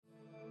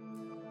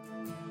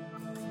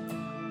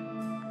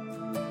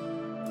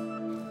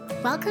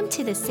Welcome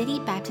to the City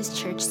Baptist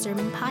Church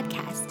Sermon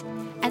Podcast.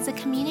 As a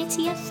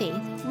community of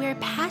faith, we're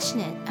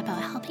passionate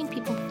about helping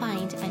people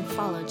find and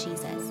follow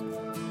Jesus.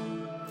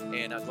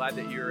 And I'm glad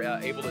that you're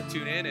able to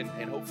tune in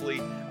and hopefully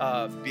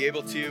be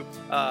able to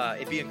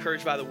be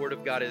encouraged by the Word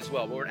of God as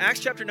well. But we're in Acts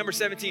chapter number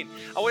 17.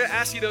 I want to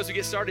ask you those who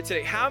get started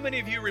today, how many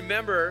of you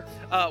remember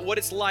what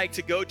it's like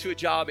to go to a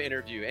job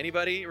interview?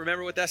 Anybody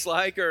remember what that's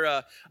like?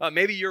 Or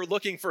maybe you're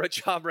looking for a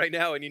job right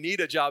now and you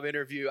need a job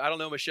interview. I don't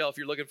know, Michelle, if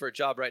you're looking for a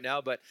job right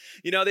now, but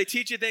they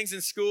teach you things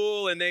in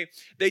school and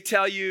they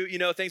tell you,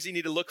 things you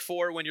need to look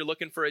for when you're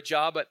looking for a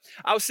job. But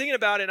I was thinking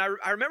about it, and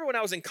I remember when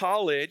I was in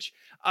college,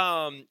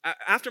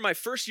 after my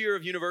first year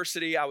of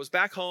university, I was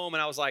back home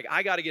and I was like,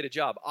 I got to get a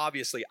job.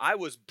 Obviously, I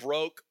was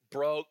broke.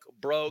 I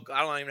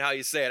don't even know how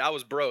you say it. I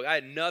was broke. I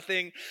had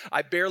nothing.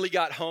 I barely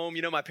got home.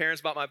 My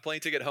parents bought my plane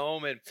ticket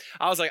home, and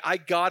I was like, I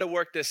got to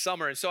work this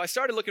summer. And so I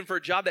started looking for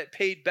a job that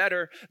paid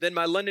better than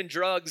my London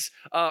Drugs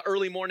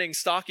early morning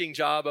stocking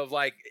job of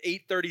like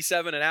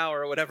 $8.37 an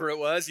hour or whatever it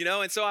was,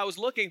 And so I was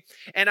looking,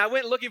 and I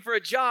went looking for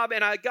a job,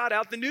 and I got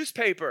out the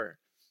newspaper.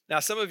 Now,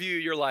 some of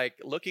you're like,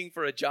 looking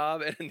for a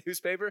job in a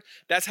newspaper?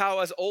 That's how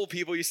us old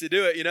people used to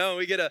do it,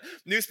 We get a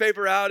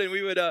newspaper out and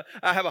we would have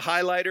a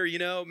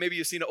highlighter, Maybe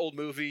you've seen an old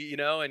movie,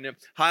 and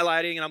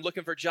highlighting, and I'm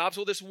looking for jobs.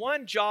 Well, this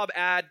one job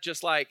ad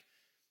just like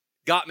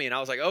got me, and I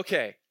was like,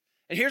 okay.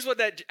 And here's what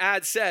that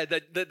ad said.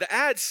 The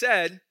ad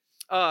said,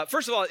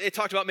 first of all, it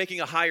talked about making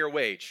a higher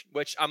wage,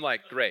 which I'm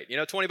like, great.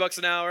 $20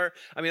 an hour.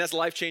 I mean, that's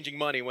life-changing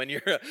money when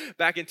you're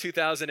back in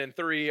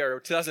 2003 or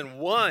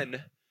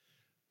 2001,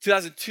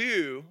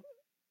 2002.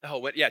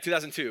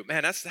 2002.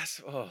 Man, that's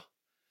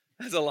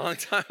a long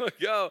time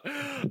ago.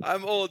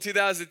 I'm old.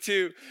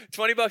 2002,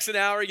 $20 an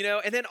hour,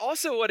 And then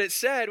also what it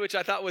said, which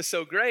I thought was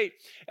so great,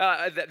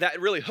 that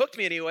really hooked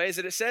me anyways,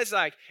 that it says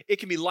like, it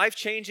can be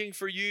life-changing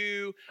for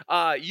you.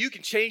 You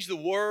can change the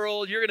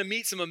world. You're going to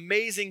meet some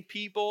amazing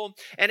people.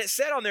 And it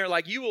said on there,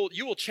 like, you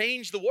will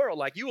change the world.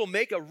 Like, you will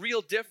make a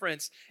real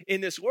difference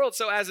in this world.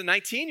 So as a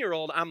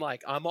 19-year-old, I'm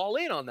like, I'm all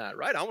in on that,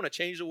 right? I want to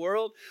change the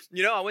world.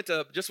 I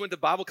just went to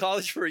Bible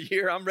college for a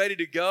year. I'm ready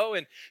to go.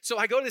 And so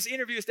I go to this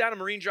interview. It's down on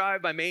Marine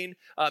Drive by Main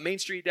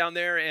Street down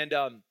there, and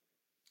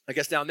I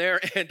guess down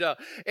there, and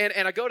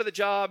I go to the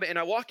job, and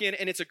I walk in,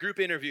 and it's a group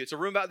interview. It's a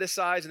room about this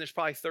size, and there's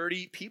probably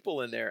 30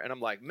 people in there, and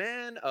I'm like,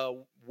 man,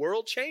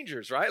 world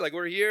changers, right? Like,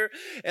 we're here,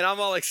 and I'm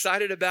all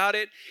excited about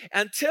it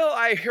until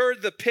I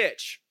heard the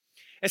pitch.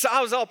 And so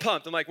I was all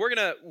pumped. I'm like, we're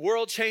going to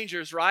world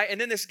changers, right?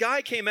 And then this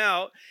guy came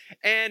out,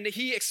 and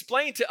he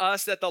explained to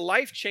us that the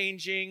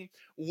life-changing,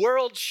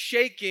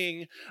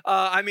 world-shaking,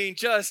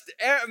 just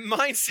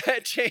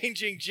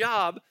mindset-changing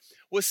job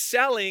was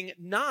selling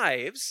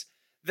knives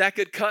that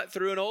could cut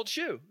through an old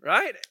shoe,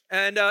 right?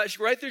 And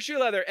right through shoe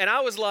leather. And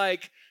I was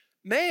like,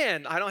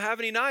 man, I don't have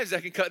any knives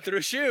that can cut through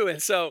a shoe.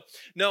 And so,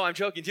 no, I'm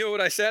joking. Do you know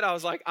what I said? I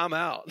was like, I'm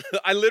out.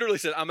 I literally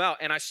said, I'm out.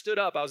 And I stood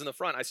up. I was in the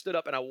front. I stood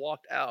up and I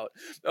walked out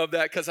of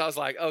that because I was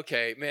like,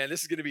 okay, man,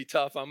 this is going to be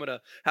tough. I'm going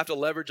to have to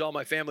leverage all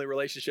my family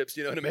relationships,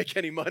 to make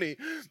any money.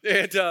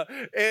 And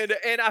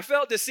I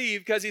felt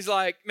deceived because he's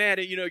like, man,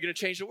 you're going to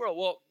change the world.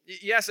 Well,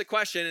 you asked a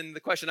question, and the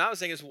question I was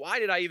saying is, why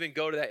did I even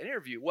go to that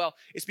interview? Well,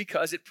 it's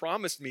because it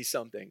promised me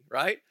something,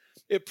 right?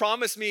 It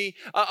promised me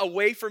a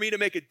way for me to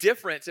make a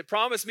difference. It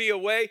promised me a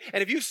way.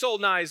 And if you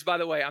sold knives, by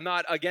the way, I'm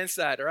not against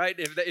that, all right?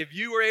 If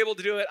you were able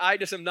to do it, I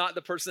just am not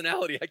the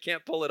personality. I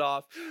can't pull it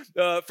off.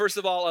 First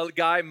of all, a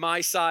guy my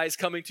size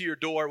coming to your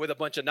door with a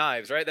bunch of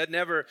knives, right? That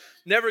never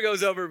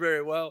goes over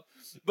very well.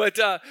 But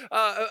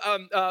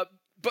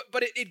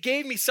it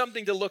gave me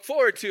something to look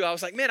forward to. I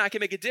was like, man, I can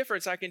make a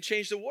difference. I can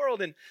change the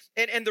world.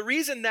 And the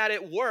reason that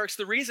it works,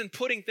 the reason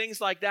putting things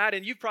like that,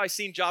 and you've probably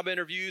seen job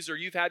interviews, or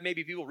you've had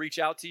maybe people reach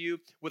out to you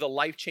with a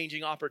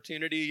life-changing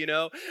opportunity,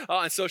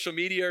 on social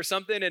media or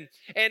something. And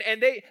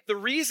the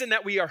reason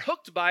that we are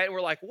hooked by it, and we're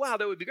like, wow,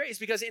 that would be great, is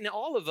because in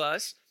all of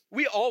us,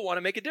 we all want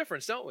to make a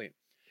difference, don't we?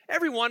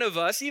 Every one of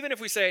us, even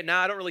if we say,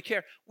 I don't really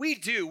care, we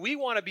do. We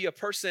want to be a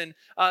person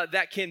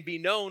that can be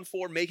known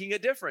for making a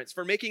difference,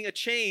 for making a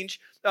change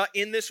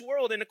in this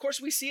world. And of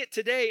course, we see it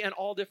today on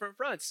all different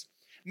fronts.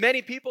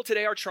 Many people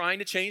today are trying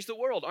to change the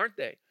world, aren't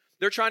they?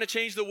 They're trying to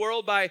change the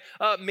world by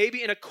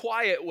maybe in a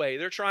quiet way.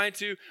 They're trying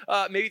to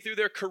maybe through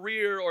their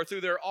career or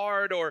through their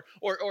art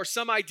or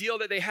some ideal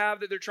that they have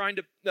that they're trying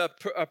to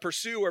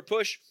pursue or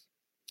push.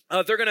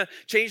 They're going to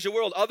change the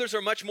world. Others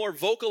are much more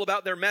vocal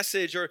about their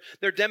message or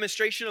their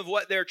demonstration of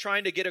what they're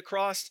trying to get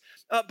across.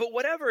 But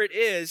whatever it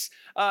is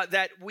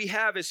that we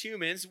have as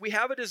humans, we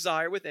have a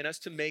desire within us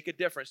to make a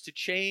difference, to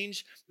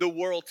change the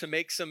world, to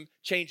make some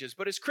changes.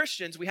 But as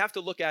Christians, we have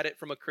to look at it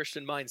from a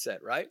Christian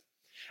mindset, right?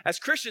 As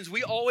Christians,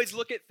 we always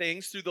look at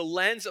things through the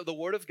lens of the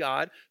Word of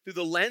God, through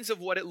the lens of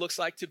what it looks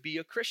like to be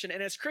a Christian.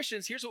 And as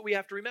Christians, here's what we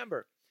have to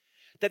remember.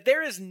 That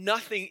there is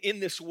nothing in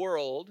this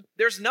world,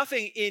 there's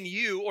nothing in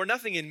you or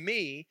nothing in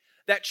me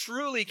that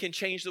truly can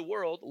change the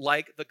world,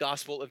 like the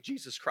gospel of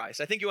Jesus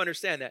Christ. I think you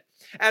understand that.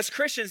 As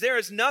Christians, there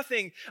is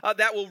nothing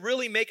that will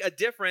really make a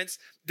difference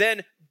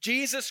than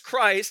Jesus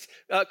Christ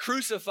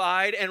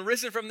crucified and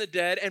risen from the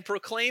dead and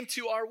proclaimed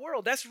to our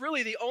world. That's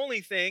really the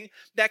only thing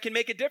that can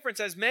make a difference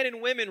as men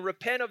and women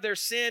repent of their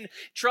sin,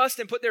 trust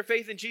and put their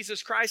faith in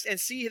Jesus Christ, and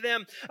see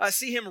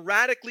him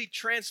radically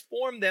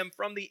transform them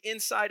from the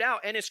inside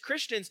out. And as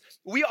Christians,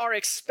 we are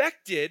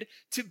expected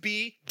to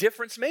be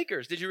difference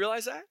makers. Did you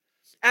realize that?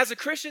 As a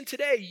Christian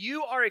today,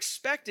 you are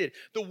expected.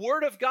 The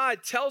Word of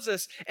God tells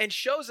us and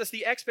shows us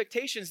the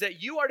expectations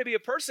that you are to be a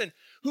person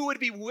who would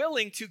be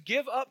willing to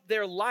give up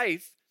their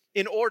life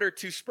in order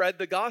to spread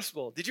the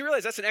gospel. Did you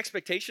realize that's an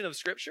expectation of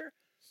Scripture?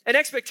 An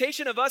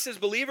expectation of us as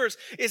believers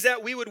is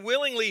that we would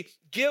willingly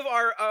give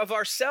of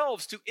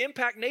ourselves to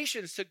impact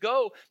nations, to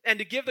go and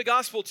to give the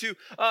gospel to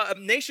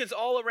nations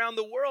all around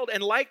the world.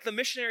 And like the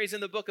missionaries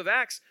in the book of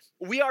Acts,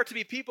 we are to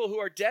be people who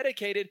are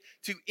dedicated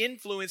to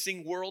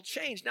influencing world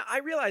change. Now, I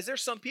realize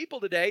there's some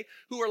people today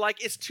who are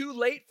like, it's too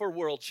late for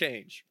world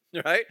change,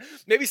 right?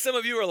 Maybe some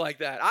of you are like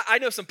that. I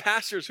know some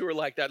pastors who are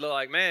like that. They're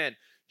like, man,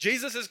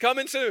 Jesus is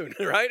coming soon,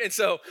 right? And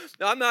so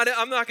I'm not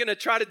going to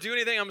try to do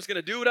anything. I'm just going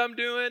to do what I'm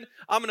doing.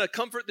 I'm going to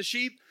comfort the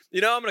sheep.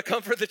 I'm going to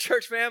comfort the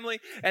church family.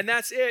 And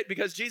that's it,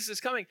 because Jesus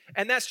is coming.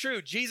 And that's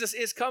true. Jesus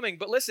is coming.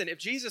 But listen, if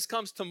Jesus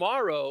comes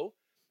tomorrow,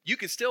 you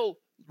can still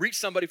reach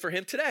somebody for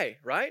him today,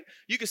 right?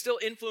 You can still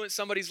influence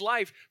somebody's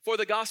life for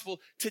the gospel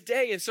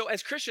today. And so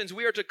as Christians,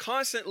 we are to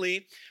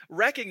constantly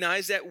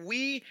recognize that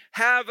we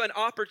have an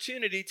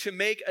opportunity to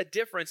make a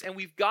difference. And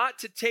we've got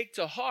to take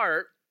to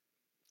heart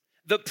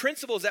the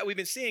principles that we've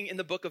been seeing in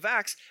the book of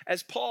Acts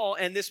as Paul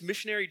and this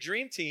missionary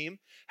dream team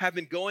have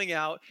been going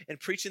out and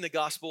preaching the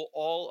gospel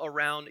all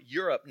around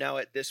Europe now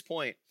at this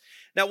point.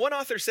 Now, one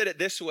author said it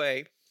this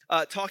way,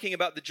 talking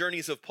about the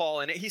journeys of Paul,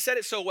 and he said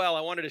it so well,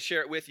 I wanted to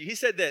share it with you. He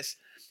said this.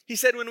 He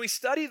said, when we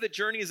study the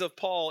journeys of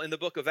Paul in the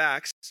book of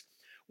Acts,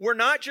 we're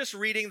not just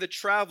reading the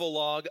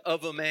travelogue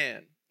of a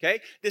man. Okay,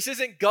 this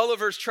isn't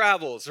Gulliver's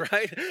Travels,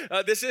 right?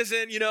 This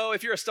isn't,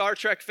 if you're a Star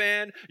Trek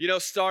fan,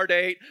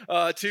 Stardate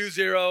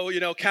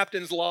 20,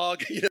 Captain's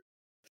Log. This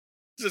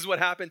is what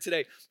happened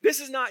today.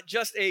 This is not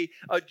just a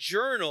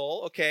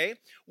journal, okay?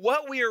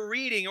 What we are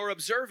reading or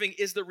observing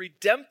is the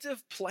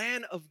redemptive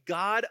plan of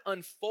God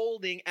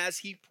unfolding as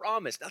he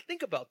promised. Now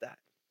think about that.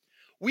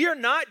 We are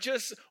not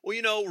just,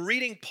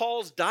 reading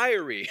Paul's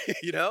diary,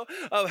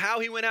 of how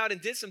he went out and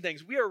did some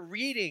things. We are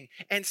reading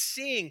and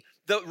seeing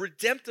the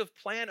redemptive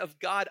plan of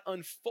God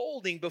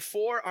unfolding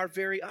before our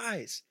very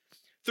eyes.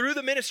 Through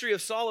the ministry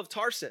of Saul of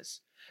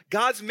Tarsus,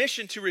 God's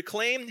mission to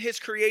reclaim his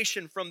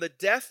creation from the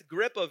death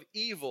grip of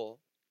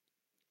evil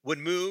would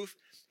move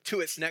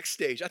to its next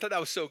stage. I thought that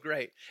was so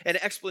great. An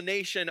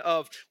explanation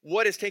of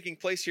what is taking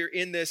place here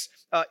in this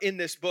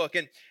book.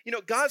 And,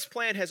 God's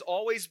plan has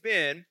always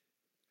been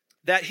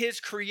that his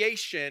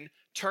creation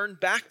turned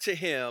back to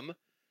him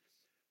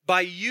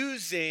by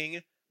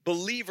using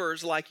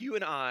believers like you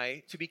and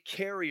I to be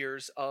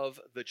carriers of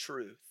the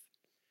truth.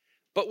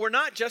 But we're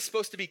not just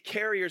supposed to be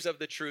carriers of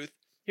the truth.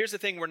 Here's the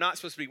thing we're not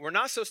supposed to be. We're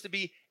not supposed to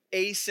be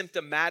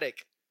asymptomatic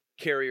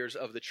carriers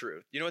of the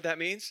truth. You know what that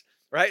means?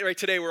 Right?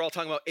 Today we're all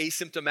talking about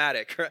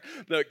asymptomatic.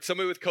 Like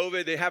somebody with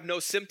COVID, they have no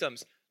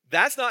symptoms.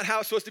 That's not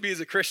how it's supposed to be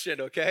as a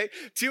Christian, okay?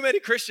 Too many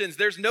Christians,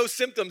 there's no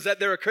symptoms that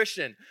they're a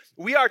Christian.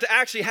 We are to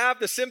actually have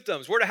the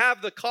symptoms. We're to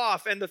have the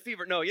cough and the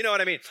fever. No, you know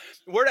what I mean?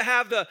 We're to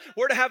have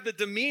the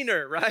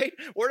demeanor, right?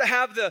 We're to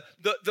have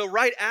the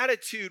right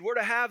attitude. We're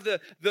to have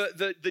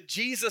the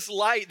Jesus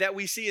light that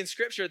we see in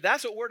Scripture.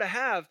 That's what we're to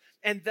have.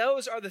 And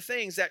those are the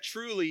things that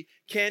truly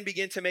can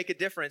begin to make a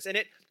difference. And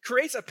it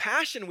creates a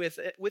passion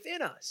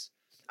within us.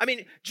 I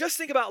mean, just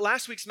think about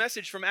last week's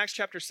message from Acts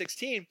chapter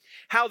 16,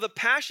 how the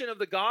passion of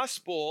the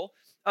gospel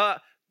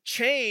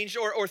changed,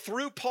 or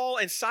through Paul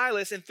and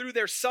Silas and through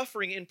their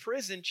suffering in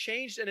prison,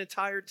 changed an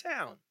entire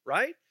town,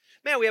 right?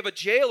 Man, we have a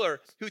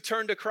jailer who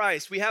turned to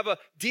Christ. We have a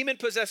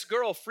demon-possessed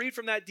girl freed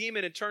from that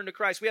demon and turned to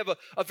Christ. We have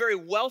a very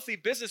wealthy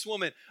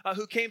businesswoman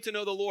who came to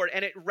know the Lord.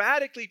 And it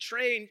radically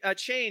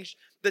changed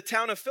the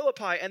town of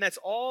Philippi. And that's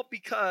all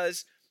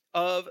because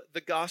of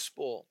the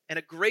gospel. And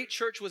a great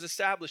church was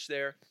established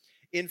there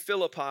in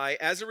Philippi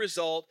as a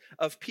result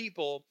of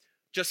people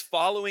just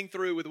following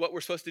through with what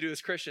we're supposed to do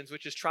as Christians,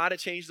 which is try to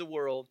change the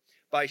world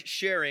by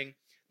sharing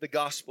the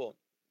gospel.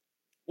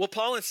 Well,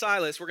 Paul and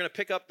Silas, we're going to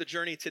pick up the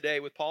journey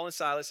today with Paul and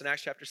Silas in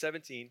Acts chapter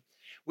 17.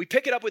 We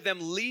pick it up with them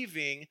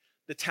leaving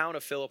the town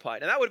of Philippi.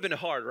 Now, that would have been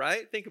hard,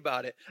 right? Think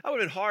about it. That would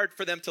have been hard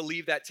for them to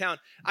leave that town.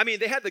 I mean,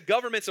 they had the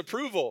government's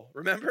approval,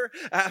 remember?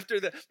 After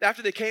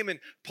they came and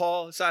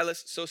Paul,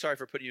 Silas, so sorry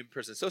for putting you in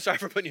prison. So sorry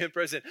for putting you in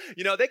prison.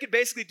 They could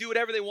basically do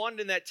whatever they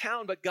wanted in that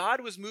town, but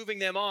God was moving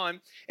them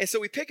on. And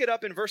so we pick it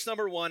up in verse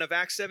number 1 of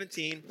Acts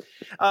 17,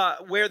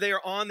 where they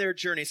are on their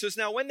journey. So it's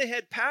now when they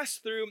had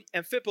passed through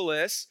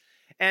Amphipolis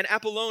and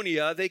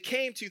Apollonia, they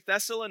came to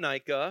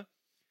Thessalonica.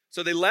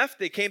 So they left,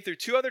 they came through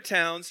 2 other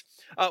towns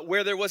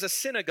where there was a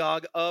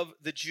synagogue of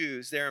the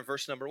Jews, there in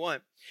verse number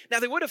 1. Now,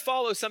 they would have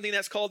followed something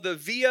that's called the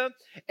Via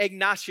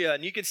Egnatia,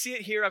 and you can see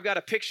it here. I've got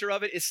a picture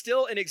of it. It's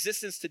still in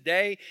existence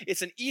today.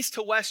 It's an east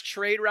to west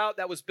trade route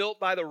that was built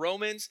by the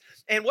Romans.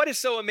 And what is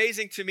so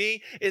amazing to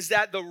me is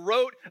that the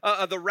route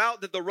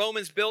that the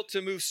Romans built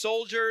to move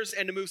soldiers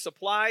and to move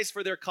supplies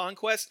for their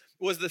conquest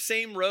was the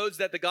same roads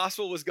that the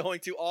gospel was going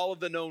to all of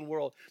the known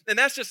world. And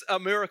that's just a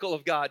miracle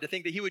of God, to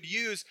think that he would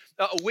use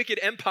a wicked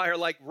empire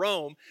like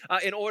Rome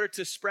in order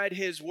to spread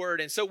his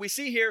word. And so we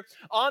see here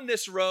on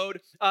this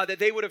road that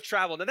they would have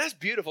traveled. And that's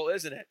beautiful,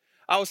 isn't it?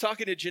 I was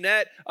talking to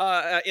Jeanette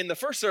in the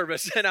first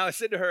service, and I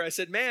said to her, I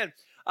said, man,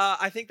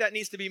 I think that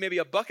needs to be maybe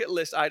a bucket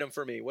list item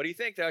for me. What do you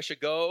think? That I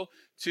should go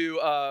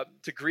to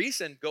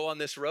Greece and go on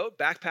this road,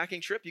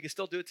 backpacking trip? You can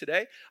still do it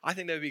today. I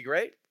think that would be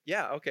great.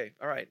 Yeah, okay,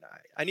 all right.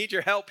 I need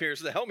your help here,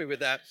 so help me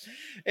with that.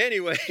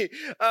 Anyway,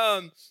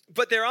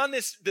 but they're on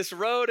this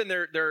road, and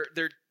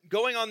they're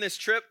going on this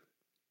trip.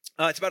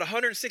 It's about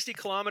 160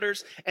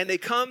 kilometers, and they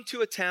come to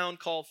a town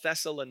called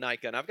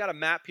Thessalonica. And I've got a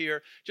map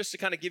here just to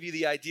kind of give you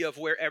the idea of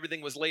where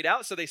everything was laid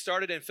out. So they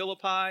started in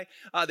Philippi.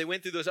 They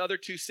went through those other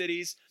two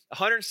cities,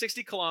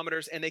 160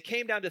 kilometers, and they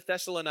came down to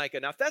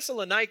Thessalonica. Now,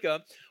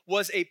 Thessalonica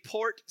was a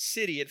port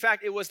city. In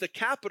fact, it was the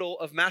capital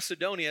of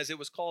Macedonia, as it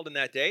was called in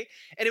that day.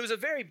 And it was a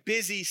very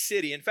busy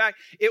city. In fact,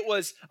 it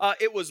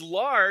was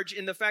large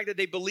in the fact that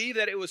they believed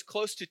that it was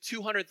close to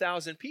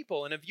 200,000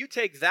 people. And if you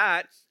take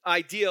that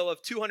ideal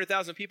of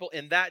 200,000 people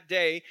in that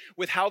day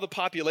with how the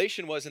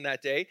population was in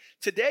that day,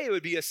 today it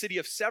would be a city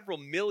of several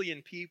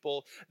million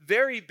people,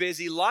 very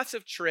busy, lots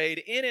of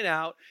trade, in and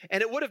out,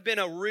 and it would have been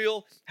a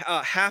real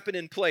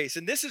happening place.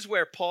 And this is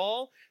where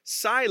Paul,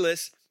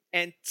 Silas,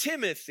 and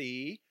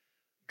Timothy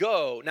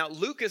go. Now,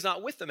 Luke is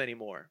not with them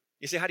anymore.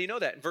 You say, how do you know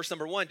that? In verse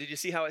number 1, did you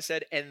see how it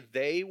said, and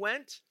they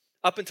went?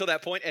 Up until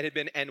that point, it had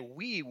been, and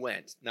we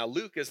went. Now,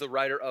 Luke is the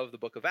writer of the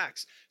book of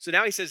Acts. So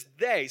now he says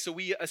they. So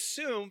we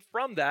assume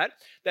from that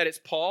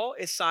it's Paul,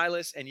 it's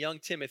Silas, and young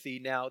Timothy.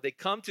 Now, they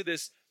come to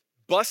this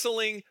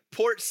bustling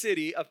port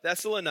city of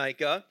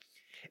Thessalonica.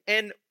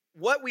 And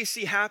what we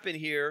see happen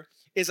here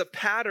is a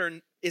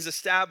pattern is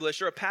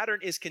established, or a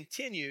pattern is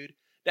continued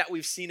that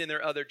we've seen in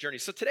their other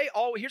journeys. So today,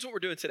 here's what we're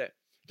doing today.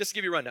 Just to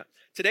give you a rundown.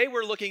 Today,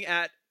 we're looking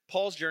at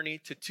Paul's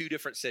journey to 2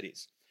 different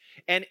cities.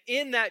 And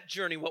in that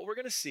journey, what we're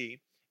going to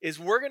see is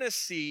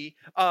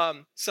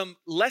some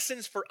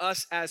lessons for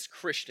us as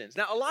Christians.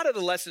 Now, a lot of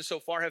the lessons so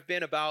far have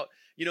been about,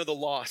 the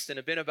lost and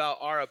have been about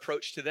our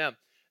approach to them.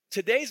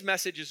 Today's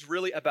message is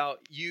really about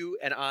you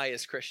and I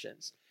as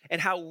Christians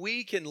and how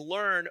we can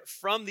learn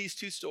from these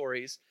 2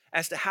 stories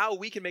as to how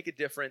we can make a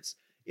difference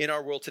in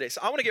our world today.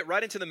 So I want to get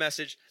right into the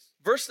message.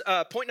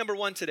 Point number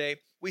 1 today,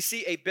 we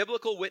see a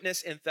biblical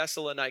witness in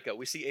Thessalonica.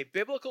 We see a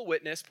biblical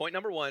witness, point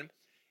number 1,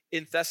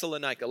 in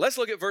Thessalonica. Let's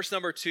look at verse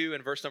number 2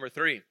 and verse number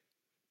 3.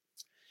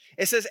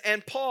 It says,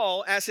 and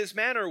Paul, as his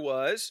manner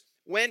was,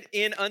 went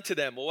in unto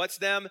them. Well, what's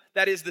them?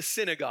 That is the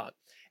synagogue.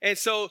 And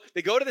so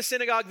they go to the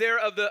synagogue there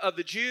of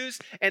the Jews,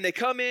 and they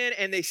come in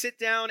and they sit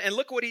down, and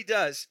look what he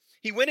does.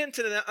 He went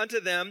unto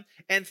them,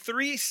 and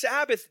 3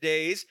 Sabbath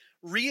days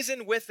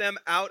reasoned with them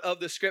out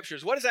of the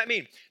scriptures. What does that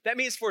mean? That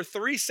means for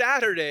 3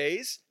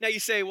 Saturdays. Now you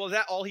say, well, is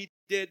that all he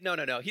did? No.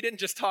 He didn't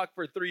just talk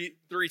for three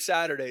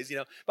Saturdays.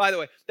 By the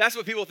way, that's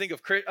what people think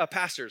of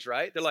pastors,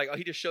 right? They're like, oh,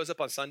 he just shows up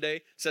on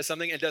Sunday, says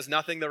something, and does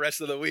nothing the rest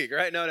of the week,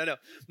 right?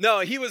 No,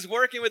 he was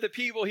working with the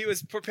people. He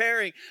was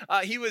preparing.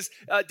 He was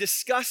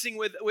discussing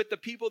with the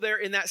people there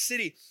in that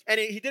city. And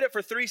he did it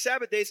for 3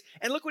 Sabbath days.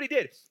 And look what he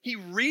did. He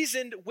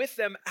reasoned with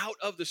them out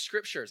of the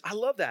scriptures. I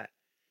love that.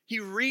 He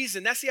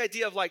reasoned. That's the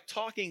idea of like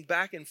talking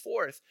back and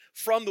forth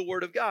from the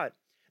word of God.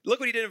 Look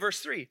what he did in verse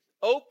 3.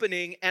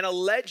 Opening and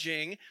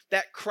alleging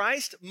that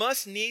Christ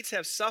must needs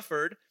have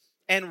suffered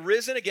and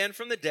risen again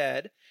from the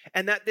dead,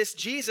 and that this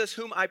Jesus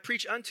whom I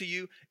preach unto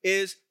you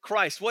is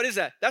Christ. What is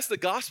that? That's the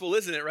gospel,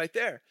 isn't it, right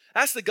there?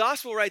 That's the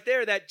gospel right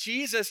there, that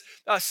Jesus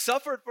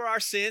suffered for our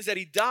sins, that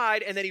he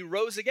died, and that he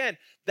rose again.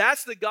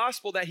 That's the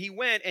gospel that he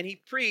went and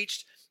he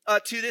preached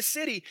to this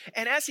city.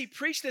 And as he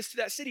preached this to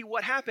that city,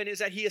 what happened is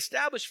that he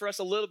established for us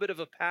a little bit of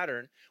a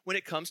pattern when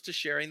it comes to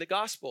sharing the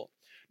gospel.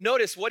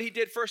 Notice what he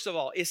did first of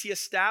all is he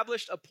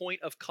established a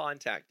point of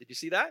contact. Did you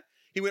see that?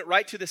 He went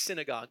right to the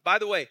synagogue. By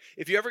the way,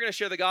 if you're ever going to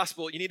share the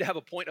gospel, you need to have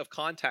a point of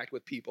contact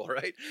with people,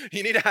 right?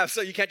 You need to have,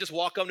 so you can't just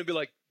walk up and be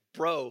like,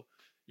 bro,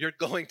 you're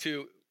going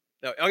to,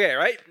 no, okay,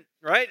 right?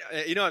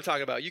 You know what I'm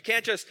talking about. You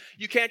can't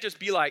just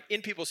be like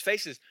in people's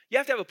faces. You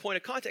have to have a point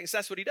of contact, so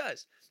that's what he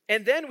does.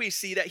 And then we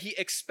see that he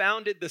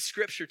expounded the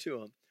scripture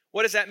to him.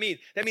 What does that mean?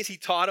 That means he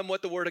taught them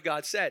what the word of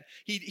God said.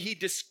 He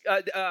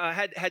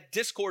had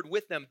discord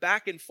with them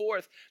back and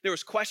forth. There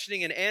was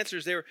questioning and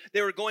answers.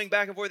 They were going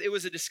back and forth. It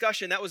was a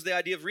discussion. That was the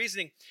idea of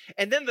reasoning.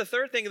 And then the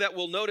third thing that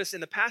we'll notice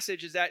in the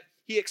passage is that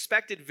he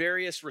expected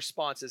various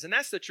responses. And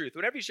that's the truth.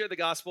 Whenever you share the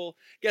gospel,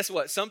 guess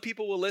what? Some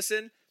people will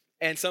listen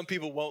and some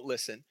people won't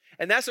listen.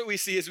 And that's what we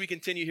see as we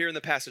continue here in the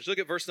passage. Look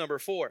at verse number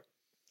 4.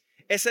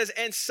 It says,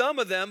 and some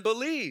of them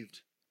believed.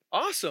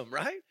 Awesome,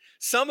 right?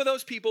 Some of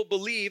those people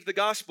believed the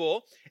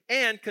gospel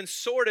and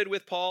consorted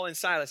with Paul and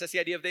Silas. That's the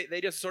idea of they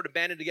just sort of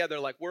banded together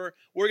like, we're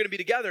going to be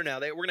together now.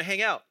 We're going to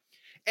hang out.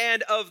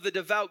 and of the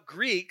devout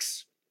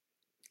Greeks,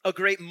 a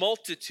great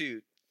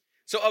multitude.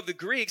 So of the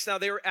Greeks, now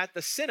they were at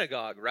the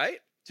synagogue, right?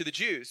 To the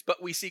Jews,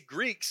 but we see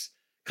Greeks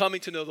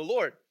coming to know the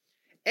Lord.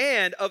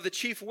 And of the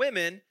chief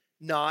women,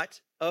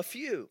 not a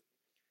few.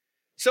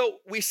 So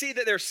we see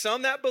that there's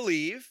some that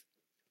believe,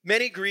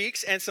 many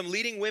Greeks and some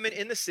leading women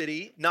in the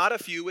city, not a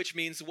few, which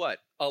means what?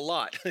 A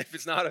lot. If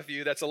it's not a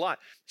few, that's a lot.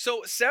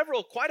 So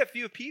quite a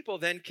few people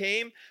then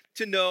came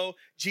to know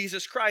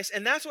Jesus Christ.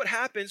 And that's what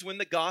happens when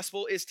the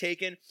gospel is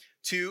taken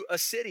to a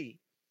city.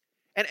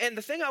 And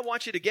the thing I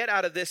want you to get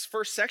out of this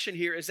first section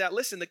here is that,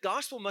 listen, the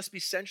gospel must be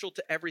central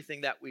to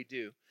everything that we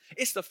do.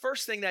 It's the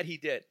first thing that he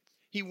did.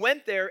 He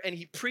went there and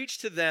he preached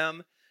to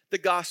them the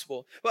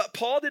gospel. But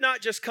Paul did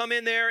not just come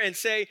in there and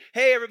say,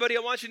 hey, everybody,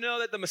 I want you to know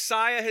that the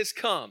Messiah has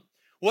come.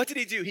 What did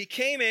he do? He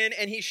came in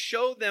and he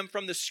showed them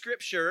from the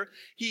scripture.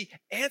 He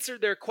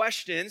answered their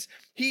questions.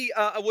 He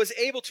was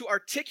able to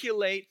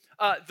articulate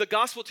the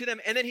gospel to them,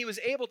 and then he was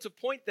able to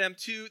point them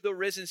to the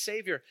risen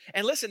Savior.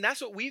 And listen,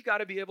 that's what we've got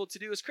to be able to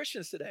do as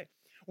Christians today.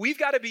 We've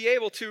got to be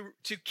able to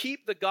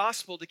keep the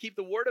gospel, to keep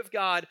the word of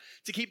God,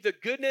 to keep the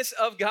goodness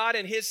of God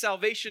and his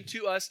salvation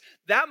to us.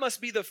 That must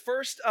be the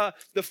first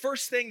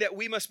thing that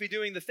we must be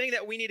doing, the thing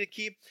that we need to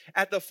keep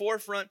at the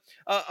forefront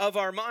of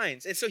our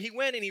minds. And so he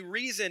went and he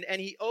reasoned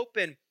and he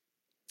opened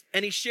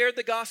and he shared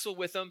the gospel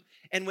with them.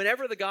 And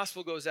whenever the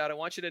gospel goes out, I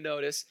want you to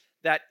notice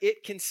that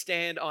it can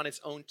stand on its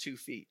own 2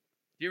 feet.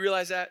 Do you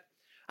realize that?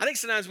 I think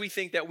sometimes we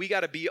think that we got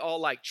to be all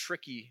like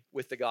tricky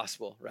with the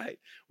gospel, right?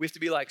 We have to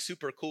be like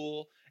super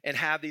cool and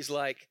have these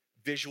like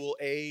visual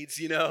aids,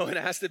 and it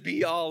has to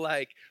be all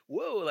like,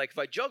 whoa, like if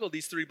I juggle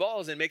these 3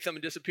 balls and make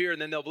something disappear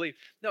and then they'll believe.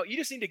 No, you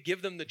just need to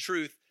give them the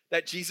truth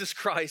that Jesus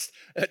Christ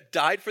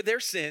died for their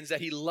sins,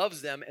 that he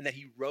loves them, and that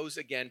he rose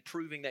again,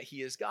 proving that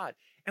he is God.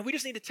 And we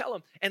just need to tell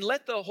them and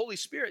let the Holy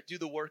Spirit do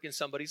the work in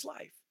somebody's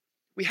life.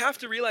 We have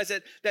to realize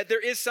that there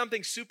is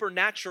something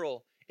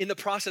supernatural in the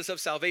process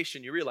of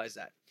salvation. You realize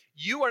that?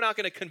 You are not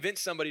going to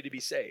convince somebody to be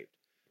saved.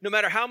 No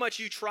matter how much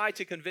you try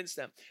to convince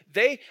them,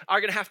 they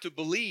are going to have to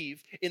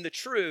believe in the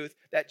truth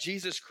that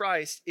Jesus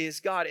Christ is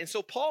God. And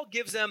so Paul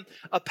gives them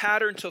a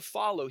pattern to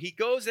follow. He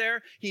goes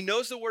there, he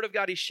knows the word of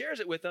God, he shares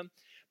it with them.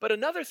 But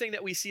another thing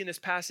that we see in this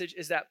passage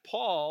is that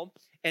Paul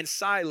and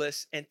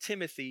Silas and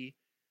Timothy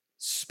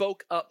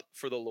spoke up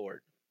for the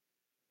Lord.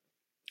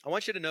 I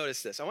want you to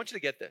notice this. I want you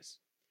to get this.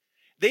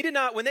 They did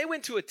not, when they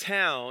went to a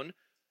town,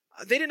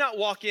 they did not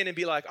walk in and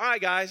be like, all right,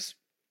 guys,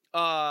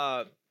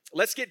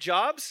 let's get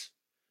jobs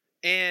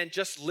and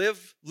just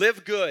live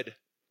good.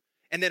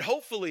 And then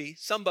hopefully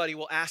somebody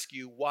will ask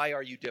you, why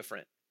are you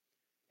different?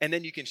 And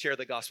then you can share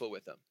the gospel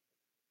with them.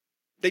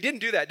 They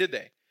didn't do that, did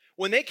they?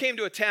 When they came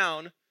to a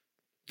town,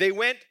 they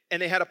went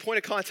and they had a point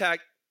of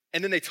contact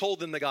and then they told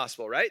them the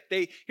gospel, right?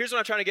 Here's what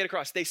I'm trying to get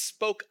across. They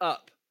spoke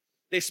up.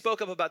 They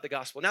spoke up about the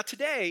gospel. Now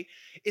today,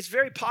 it's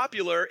very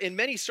popular in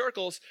many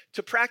circles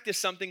to practice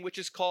something which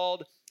is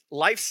called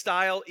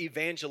lifestyle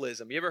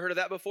evangelism. You ever heard of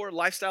that before?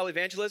 Lifestyle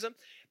evangelism?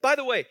 By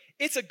the way,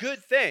 it's a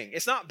good thing.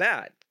 It's not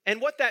bad. And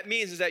what that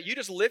means is that you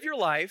just live your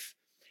life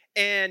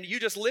and you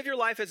just live your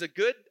life as a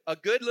good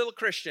little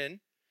Christian.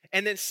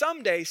 And then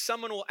someday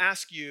someone will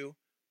ask you,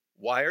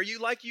 why are you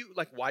like you?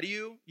 Like, why do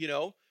you,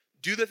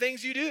 do the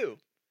things you do?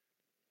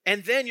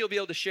 And then you'll be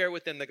able to share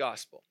with them the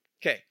gospel.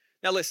 Okay.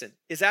 Now listen,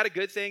 is that a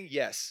good thing?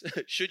 Yes.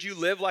 Should you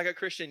live like a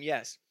Christian?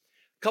 Yes.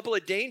 A couple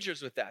of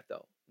dangers with that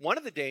though. One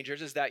of the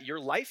dangers is that your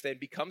life then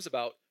becomes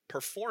about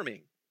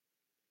performing,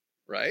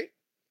 right?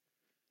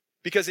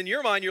 Because in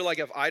your mind, you're like,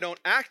 if I don't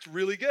act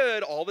really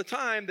good all the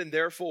time, then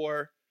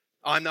therefore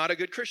I'm not a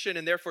good Christian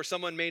and therefore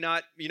someone may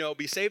not,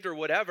 be saved or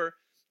whatever.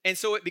 And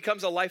so it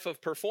becomes a life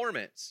of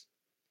performance.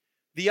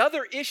 The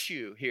other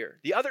issue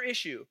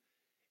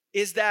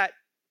is that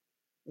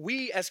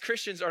we as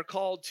Christians are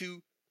called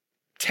to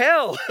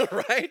tell,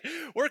 right?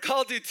 We're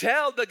called to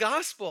tell the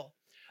gospel.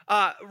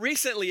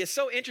 Recently, it's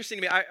so interesting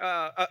to me.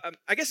 I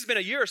guess it's been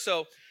a year or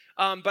so,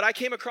 but I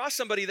came across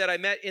somebody that I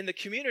met in the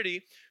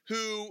community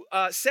who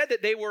said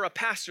that they were a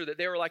pastor, that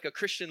they were like a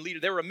Christian leader.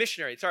 They were a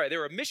missionary. They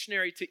were a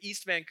missionary to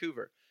East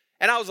Vancouver.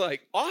 And I was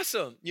like,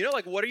 awesome.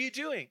 What are you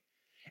doing?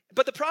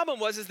 But the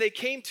problem is they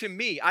came to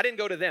me. I didn't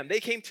go to them. They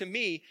came to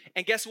me,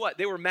 and guess what?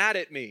 They were mad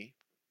at me.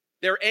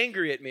 They were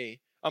angry at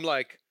me. I'm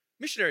like,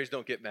 missionaries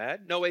don't get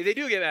mad. No way, they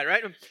do get mad,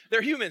 right?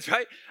 They're humans,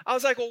 right? I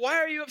was like, well, why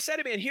are you upset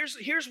at me? And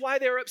here's why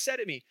they were upset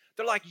at me.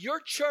 They're like, your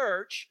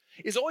church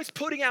is always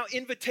putting out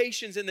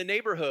invitations in the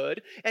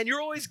neighborhood, and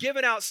you're always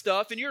giving out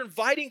stuff, and you're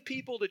inviting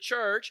people to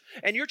church,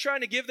 and you're trying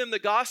to give them the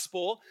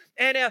gospel,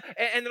 and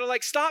they're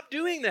like, stop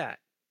doing that.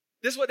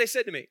 This is what they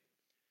said to me.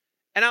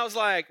 And I was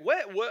like,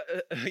 what,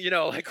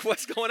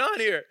 what's going on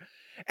here?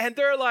 And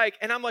they're like,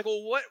 and I'm like,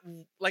 well, what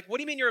do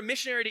you mean you're a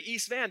missionary to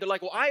East Van? They're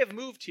like, well, I have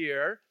moved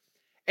here.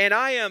 And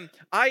I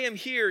am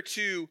here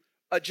to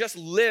just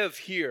live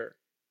here.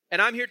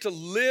 And I'm here to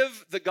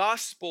live the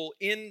gospel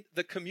in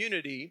the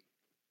community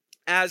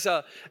as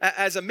a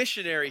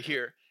missionary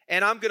here.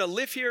 And I'm going to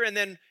live here and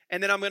then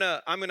I'm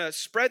going to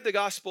spread the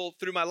gospel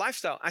through my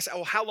lifestyle. I said,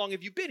 well, how long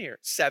have you been here?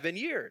 7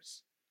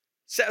 years.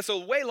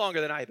 So way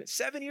longer than I have been.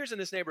 7 years in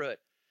this neighborhood.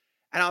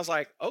 And I was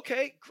like,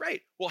 okay,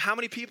 great. Well, how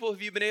many people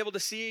have you been able to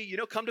see,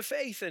 come to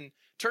faith and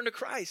turn to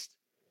Christ?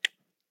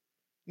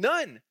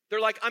 None. They're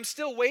like, I'm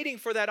still waiting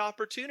for that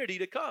opportunity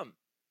to come.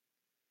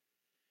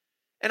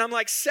 And I'm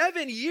like,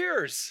 7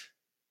 years.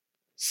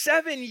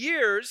 7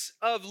 years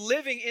of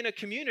living in a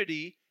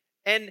community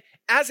and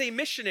as a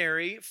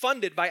missionary,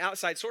 funded by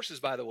outside sources,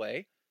 by the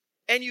way,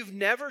 and you've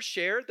never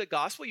shared the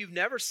gospel, you've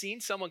never seen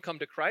someone come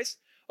to Christ.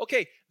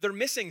 Okay, they're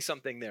missing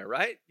something there,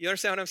 right? You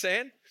understand what I'm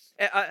saying?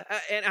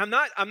 And I'm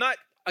not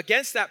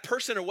against that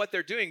person or what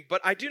they're doing,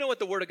 but I do know what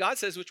the Word of God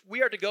says, which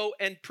we are to go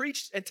and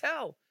preach and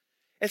tell.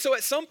 And so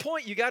at some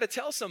point, you got to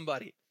tell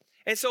somebody.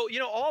 And so,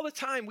 all the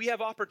time we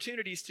have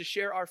opportunities to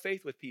share our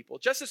faith with people.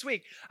 Just this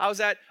week, I was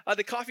at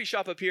the coffee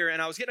shop up here,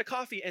 and I was getting a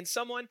coffee, and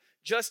someone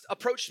just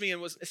approached me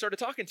and started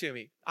talking to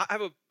me.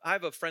 I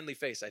have a friendly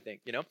face, I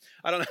think,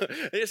 I don't know.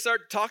 They just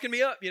started talking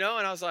me up, and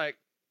I was like,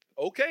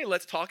 okay,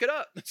 let's talk it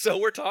up. So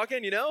we're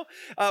talking,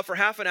 for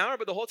half an hour,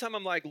 but the whole time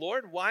I'm like,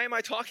 Lord, why am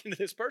I talking to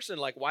this person?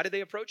 Like, why did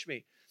they approach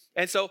me?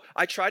 And so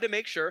I tried to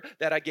make sure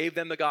that I gave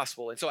them the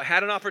gospel. And so I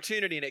had an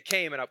opportunity, and it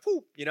came, and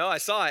I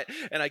saw it,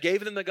 and I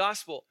gave them the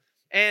gospel.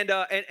 And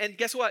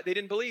guess what? They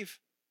didn't believe.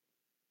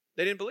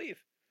 They didn't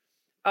believe.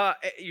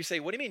 You say,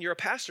 what do you mean? You're a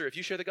pastor. If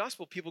you share the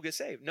gospel, people get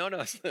saved. No,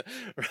 right?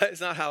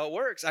 It's not how it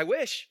works. I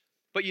wish.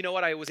 But you know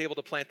what? I was able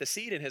to plant the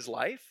seed in his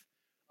life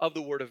of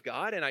the Word of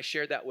God, and I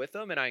shared that with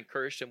him, and I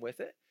encouraged him with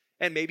it.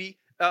 And maybe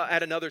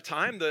at another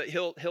time,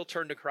 he'll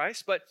turn to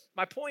Christ. But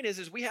my point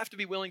is we have to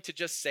be willing to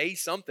just say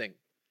something.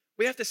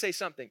 We have to say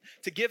something.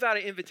 To give out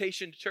an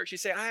invitation to church, you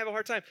say, I have a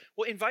hard time.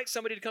 Well, invite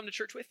somebody to come to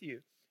church with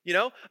you.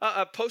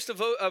 Post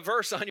a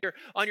verse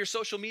on your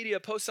social media,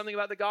 post something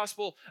about the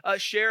gospel,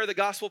 share the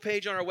gospel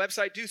page on our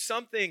website, do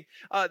something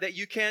that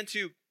you can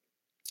to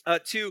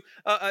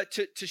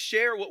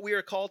share what we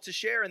are called to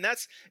share. And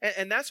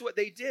that's what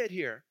they did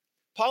here.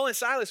 Paul and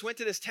Silas went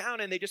to this town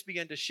and they just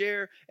began to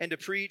share and to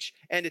preach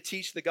and to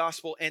teach the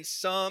gospel. And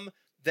some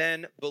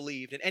then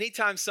believed. And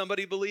anytime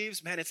somebody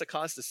believes, man, it's a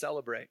cause to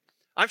celebrate.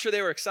 I'm sure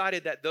they were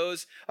excited that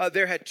those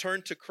there had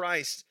turned to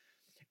Christ.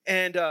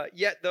 And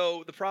yet,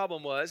 though, the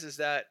problem is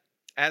that,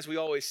 as we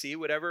always see,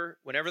 whenever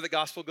the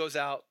gospel goes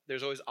out,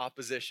 there's always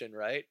opposition,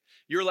 right?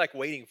 You're like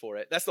waiting for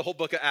it. That's the whole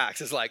book of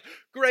Acts. It's like,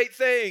 great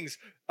things,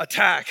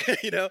 attack,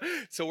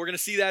 So we're going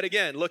to see that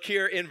again. Look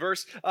here in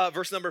verse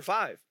number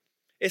 5.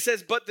 It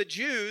says, but the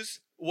Jews,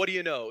 what do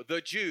you know?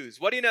 The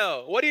Jews, what do you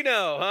know? What do you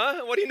know,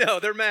 huh? What do you know?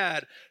 They're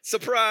mad.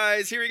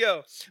 Surprise, here we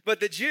go. But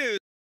the Jews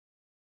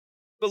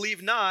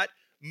believe not,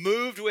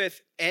 moved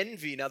with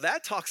envy. Now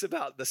that talks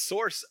about the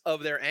source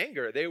of their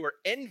anger. They were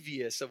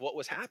envious of what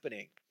was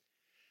happening.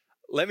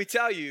 Let me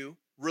tell you,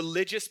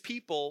 religious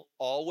people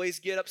always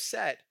get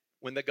upset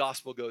when the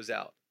gospel goes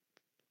out.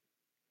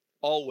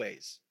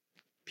 Always.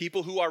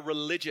 People who are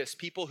religious,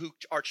 people who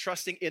are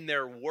trusting in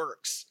their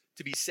works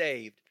to be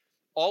saved,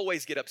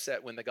 always get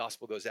upset when the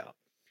gospel goes out.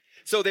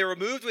 So they were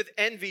moved with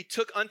envy,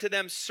 took unto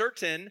them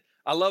certain,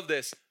 I love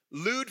this,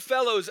 lewd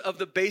fellows of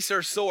the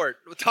baser sort.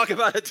 We'll talk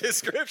about a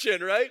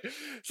description, right?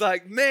 It's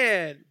like,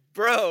 man,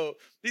 bro,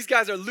 these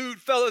guys are lewd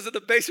fellows of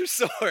the baser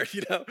sort,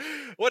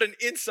 What an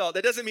insult.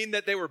 That doesn't mean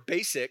that they were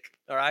basic,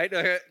 all right?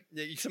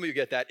 Some of you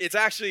get that. It's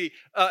actually,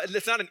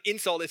 it's not an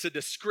insult, it's a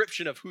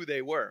description of who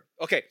they were.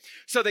 Okay,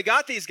 so they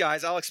got these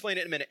guys, I'll explain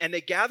it in a minute, and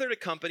they gathered a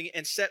company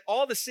and set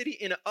all the city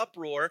in an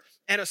uproar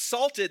and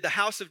assaulted the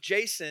house of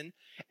Jason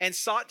and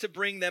sought to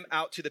bring them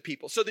out to the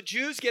people. So the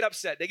Jews get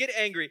upset, they get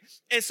angry,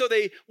 and so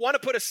they want to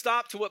put a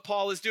stop to what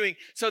Paul is doing.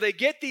 So they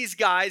get these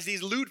guys,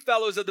 these lewd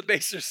fellows of the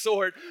baser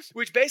sort,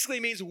 which basically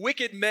means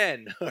wicked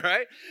men, all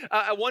right?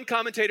 One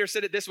commentator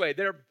said it this way,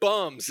 they're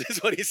bums,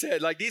 is what he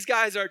said. Like, these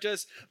guys are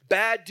just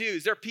bad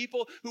dudes. They're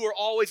people who are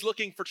always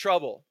looking for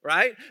trouble,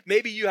 right?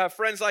 Maybe you have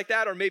friends like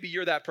that, or maybe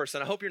you're that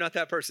person. I hope you're not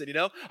that person,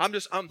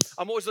 I'm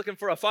always looking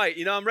for a fight,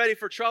 I'm ready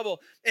for trouble.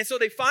 And so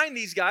they find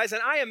these guys,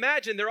 and I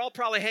imagine they're all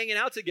probably hanging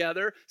out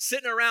together,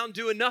 sitting around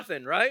doing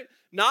nothing, right?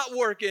 Not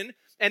working.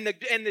 And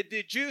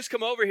the Jews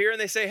come over here and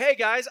they say, hey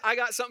guys, I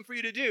got something for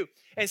you to do.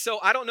 And so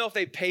I don't know if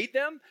they paid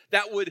them.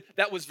 That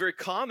was very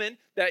common,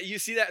 that you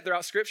see that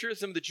throughout scripture.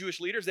 Some of the Jewish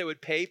leaders, they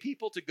would pay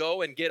people to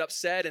go and get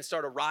upset and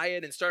start a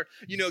riot and start,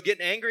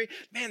 getting angry.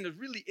 Man, there's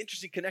really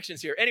interesting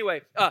connections here.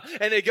 Anyway,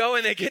 and they go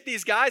and they get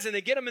these guys and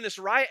they get them in this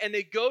riot and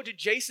they go to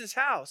Jason's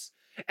house.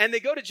 And they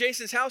go to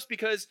Jason's house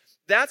because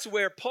that's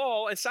where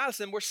Paul and Silas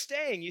and them were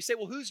staying. You say,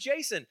 well, who's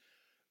Jason?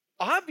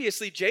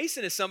 Obviously,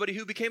 Jason is somebody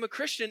who became a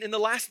Christian in the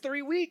last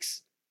 3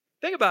 weeks.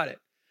 Think about it.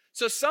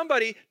 So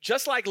somebody,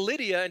 just like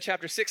Lydia in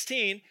chapter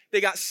 16,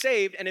 they got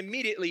saved and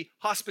immediately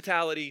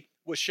hospitality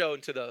was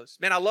shown to those.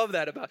 Man, I love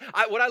that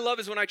what I love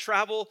is when I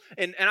travel,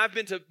 and I've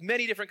been to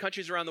many different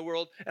countries around the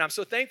world, and I'm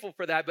so thankful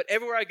for that. But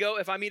everywhere I go,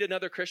 if I meet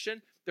another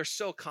Christian, they're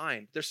so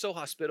kind. They're so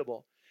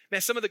hospitable.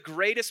 Man, some of the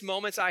greatest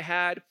moments I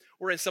had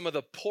were in some of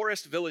the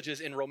poorest villages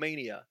in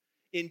Romania,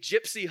 in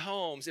gypsy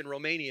homes in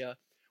Romania,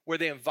 where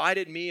they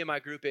invited me and my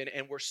group in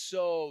and were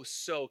so,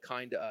 so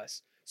kind to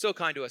us. So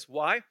kind to us.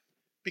 Why?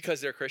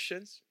 Because they're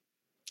Christians.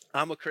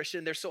 I'm a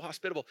Christian. They're so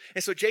hospitable.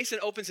 And so Jason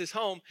opens his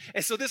home.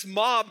 And so this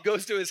mob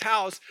goes to his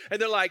house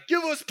and they're like,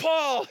 give us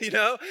Paul,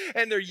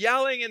 and they're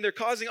yelling and they're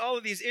causing all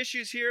of these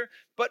issues here.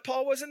 But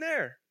Paul wasn't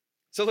there.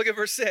 So look at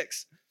verse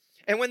 6.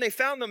 And when they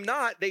found them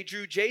not, they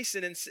drew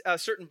Jason and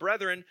certain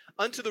brethren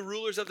unto the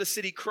rulers of the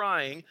city,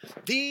 crying,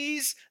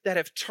 these that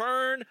have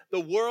turned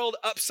the world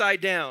upside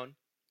down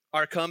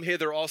are come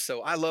hither also.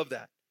 I love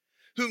that.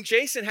 Whom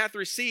Jason hath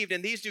received,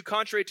 and these do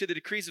contrary to the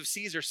decrees of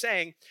Caesar,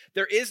 saying,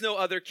 there is no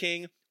other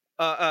king.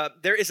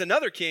 There is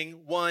another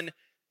king, one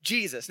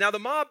Jesus. Now the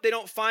mob, they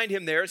don't find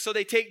him there, so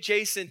they take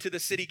Jason to the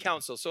city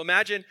council. So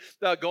imagine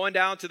going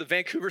down to the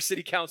Vancouver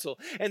City Council,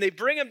 and they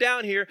bring him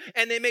down here,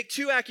 and they make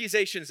two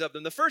accusations of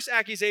them. The first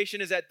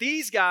accusation is that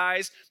these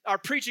guys are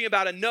preaching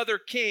about another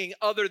king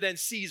other than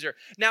Caesar.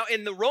 Now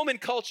in the Roman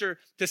culture,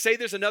 to say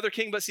there's another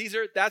king but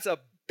Caesar, that's a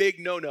big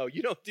no-no.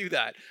 You don't do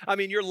that. I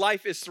mean, your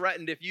life is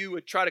threatened if you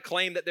would try to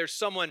claim that there's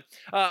someone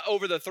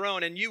over the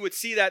throne, and you would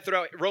see that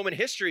throughout Roman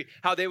history,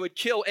 how they would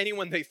kill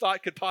anyone they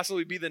thought could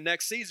possibly be the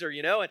next Caesar,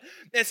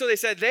 And so they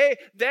said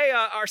they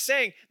are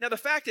saying, now the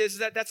fact is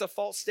that that's a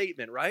false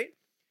statement, right?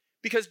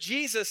 Because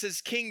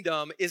Jesus'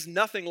 kingdom is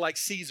nothing like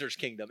Caesar's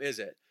kingdom, is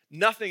it?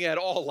 Nothing at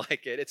all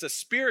like it. It's a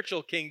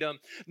spiritual kingdom,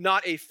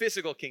 not a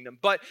physical kingdom.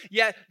 But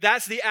yet,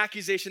 that's the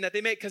accusation that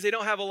they make because they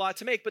don't have a lot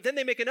to make. But then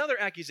they make another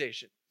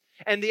accusation.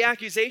 And the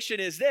accusation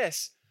is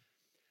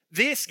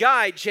this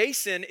guy,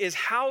 Jason, is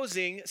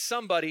housing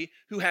somebody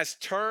who has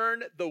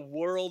turned the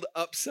world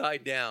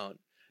upside down.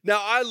 Now,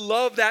 I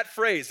love that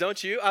phrase,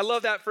 don't you? I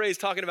love that phrase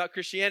talking about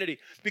Christianity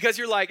because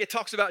you're like, it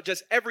talks about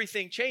just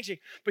everything changing.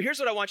 But here's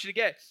what I want you to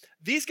get.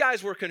 These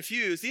guys were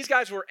confused. These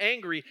guys were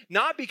angry,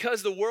 not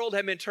because the world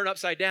had been turned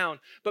upside down,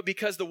 but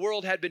because the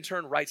world had been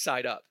turned right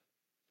side up.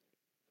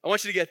 I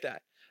want you to get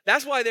that.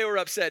 That's why they were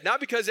upset, not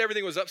because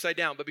everything was upside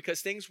down, but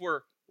because things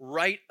were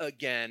right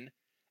again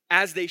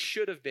as they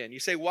should have been.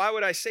 You say, why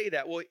would I say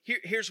that? Well,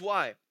 here's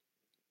why.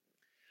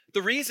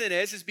 The reason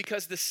is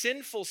because the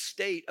sinful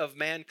state of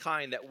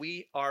mankind that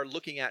we are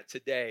looking at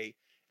today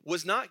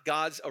was not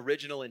God's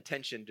original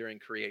intention during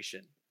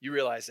creation. You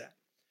realize that?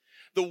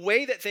 The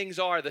way that things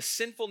are, the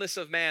sinfulness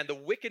of man, the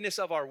wickedness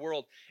of our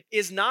world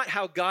is not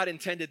how God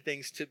intended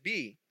things to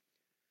be.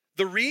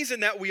 The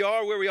reason that we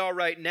are where we are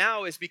right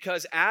now is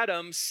because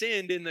Adam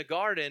sinned in the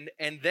garden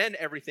and then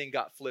everything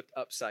got flipped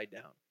upside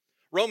down.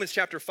 Romans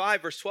chapter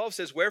 5 verse 12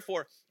 says,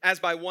 wherefore, as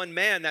by one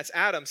man, that's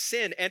Adam,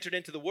 sin entered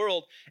into the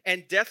world,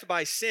 and death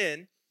by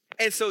sin,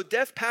 and so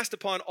death passed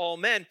upon all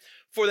men,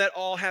 for that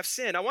all have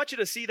sinned. I want you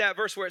to see that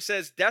verse where it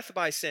says death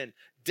by sin,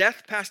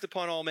 death passed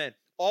upon all men,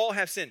 all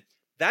have sinned.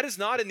 That is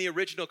not in the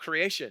original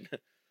creation.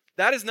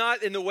 That is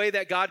not in the way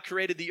that God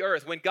created the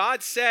earth. When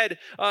God said,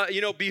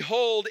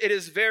 behold, it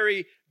is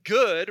very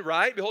good,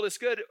 right? Behold, it's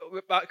good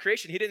about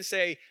creation. He didn't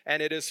say,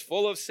 and it is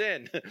full of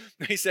sin.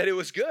 He said it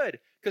was good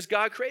because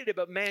God created it,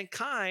 but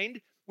mankind,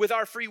 with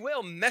our free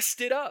will,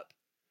 messed it up.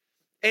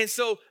 And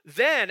so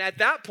then at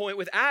that point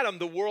with Adam,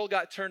 the world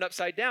got turned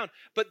upside down.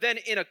 But then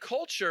in a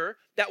culture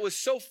that was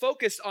so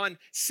focused on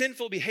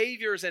sinful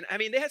behaviors, and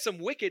they had some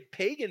wicked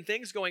pagan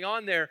things going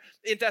on there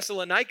in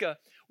Thessalonica.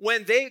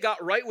 When they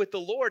got right with the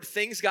Lord,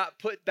 things got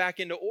put back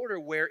into order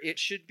where it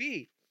should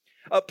be.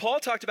 Paul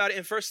talked about it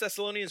in 1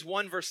 Thessalonians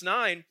 1 verse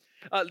 9.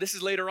 This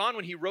is later on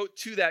when he wrote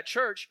to that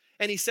church.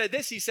 And he said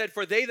this, he said,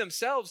 for they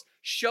themselves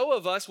show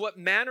of us what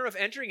manner of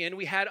entering in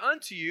we had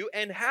unto you,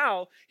 and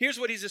how, here's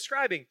what he's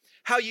describing,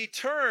 how ye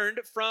turned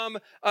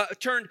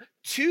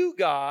to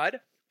God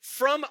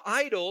from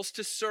idols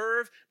to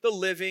serve the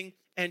living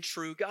and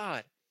true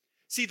God.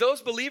 See,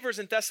 those believers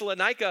in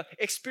Thessalonica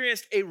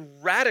experienced a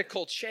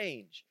radical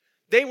change.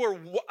 They were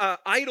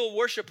idol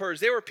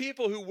worshipers. They were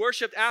people who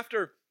worshiped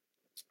after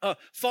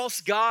false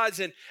gods.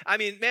 And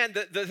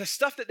the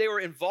stuff that they were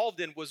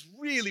involved in was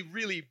really,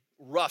 really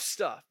rough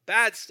stuff,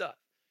 bad stuff,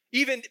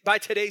 even by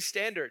today's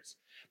standards.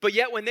 But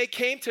yet when they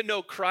came to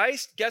know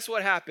Christ, guess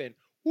what happened?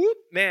 Whoop,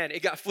 man,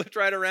 it got flipped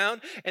right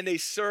around and they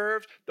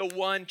served the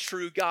one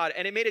true God.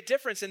 And it made a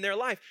difference in their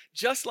life,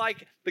 just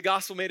like the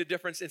gospel made a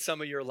difference in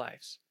some of your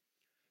lives.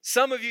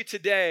 Some of you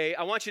today,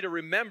 I want you to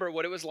remember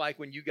what it was like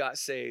when you got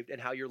saved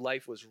and how your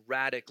life was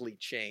radically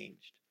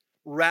changed.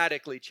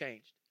 Radically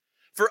changed.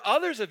 For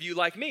others of you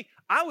like me,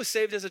 I was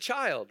saved as a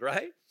child,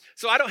 right?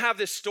 So I don't have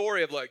this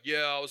story of like,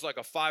 I was like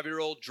a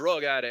 5-year-old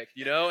drug addict,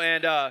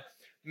 and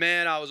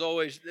man, I was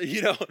always,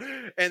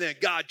 and then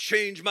God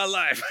changed my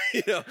life,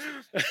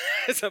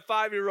 as a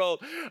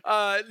 5-year-old.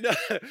 No,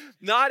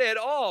 not at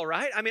all,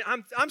 right?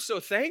 I'm so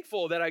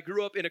thankful that I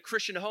grew up in a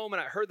Christian home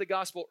and I heard the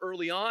gospel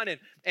early on,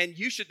 and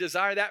you should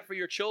desire that for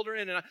your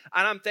children, and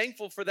I'm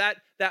thankful for that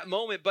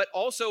moment. But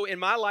also in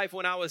my life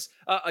when I was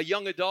a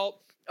young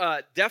adult,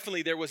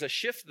 definitely there was a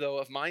shift, though,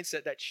 of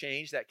mindset that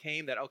changed, that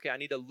came, that, okay, I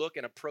need to look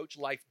and approach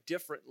life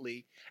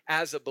differently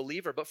as a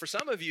believer. But for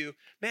some of you,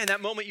 man,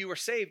 that moment you were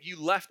saved,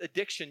 you left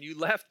addiction, you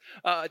left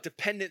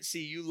dependency,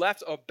 you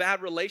left a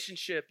bad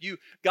relationship, you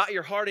got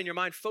your heart and your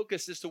mind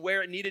focused as to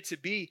where it needed to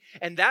be.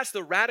 And that's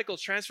the radical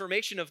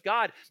transformation of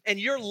God. And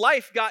your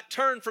life got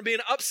turned from being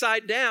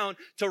upside down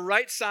to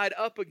right side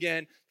up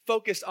again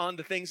focused on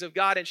the things of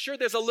God. And sure,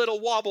 there's a little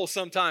wobble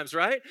sometimes,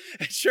 right?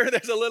 And sure,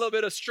 there's a little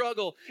bit of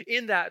struggle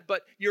in that,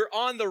 but you're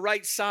on the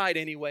right side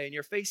anyway, and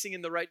you're facing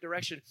in the right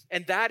direction.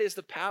 And that is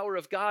the power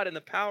of God and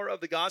the power of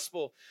the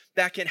gospel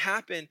that can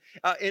happen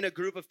in a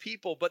group of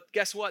people. But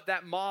guess what?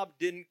 That mob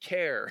didn't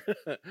care.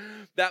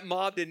 That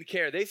mob didn't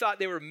care. They thought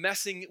they were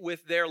messing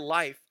with their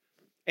life.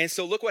 And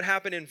so look what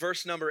happened in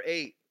verse number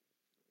 8.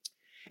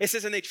 It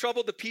says, and they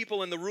troubled the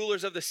people and the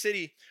rulers of the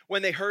city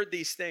when they heard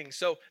these things.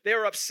 So they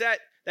were upset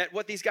that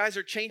what these guys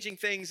are changing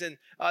things, and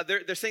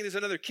they're saying there's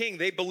another king.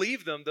 They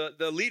believed them,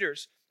 the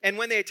leaders. And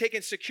when they had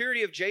taken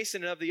security of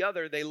Jason and of the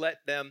other, they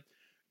let them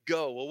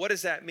go. Well, what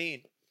does that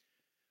mean?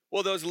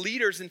 Well, those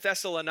leaders in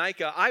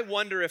Thessalonica, I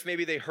wonder if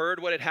maybe they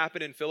heard what had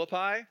happened in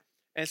Philippi.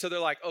 And so they're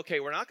like, okay,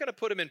 we're not going to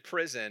put them in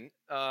prison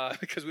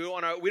because we don't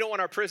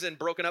want our prison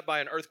broken up by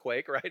an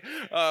earthquake, right?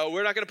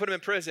 We're not going to put them in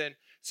prison.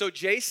 So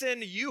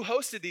Jason, you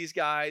hosted these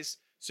guys,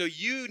 so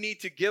you need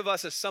to give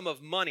us a sum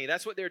of money.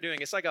 That's what they're doing.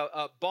 It's like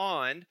a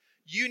bond.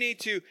 You need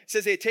to, it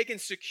says they had taken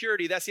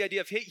security. That's the idea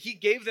of he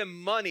gave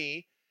them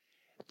money,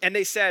 and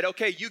they said,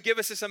 okay, you give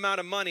us this amount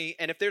of money,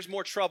 and if there's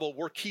more trouble,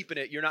 we're keeping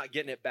it. You're not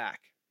getting it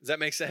back. Does that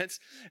make sense?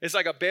 It's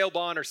like a bail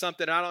bond or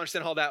something. I don't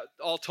understand how that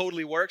all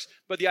totally works,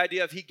 but the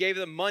idea of he gave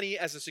them money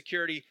as a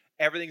security,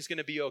 everything's going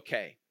to be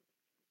okay.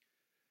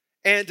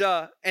 And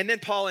then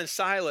Paul and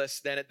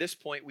Silas, then at this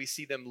point, we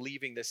see them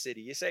leaving the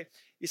city.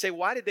 You say,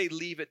 why did they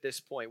leave at this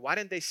point? Why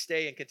didn't they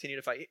stay and continue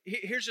to fight?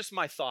 Here's just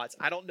my thoughts.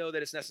 I don't know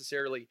that it's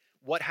necessarily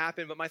what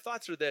happened, but my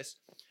thoughts are this.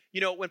 You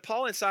know, when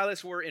Paul and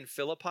Silas were in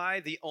Philippi,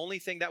 the only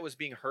thing that was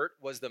being hurt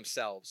was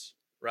themselves,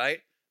 right?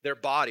 Their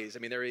bodies. I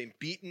mean, they were being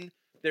beaten.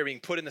 They were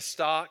being put in the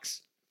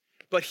stocks.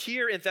 But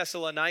here in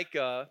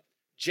Thessalonica,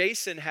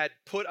 Jason had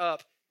put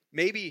up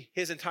maybe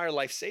his entire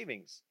life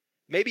savings,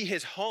 maybe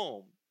his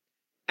home,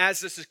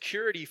 as the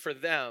security for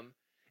them.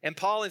 And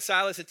Paul and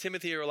Silas and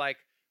Timothy are like,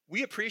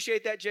 we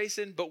appreciate that,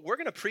 Jason, but we're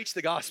going to preach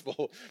the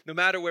gospel no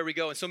matter where we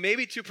go. And so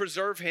maybe to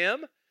preserve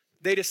him,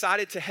 they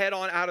decided to head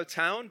on out of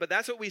town. But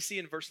that's what we see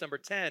in verse number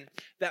 10,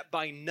 that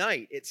by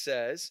night, it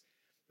says,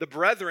 the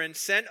brethren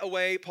sent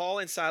away Paul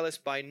and Silas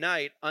by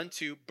night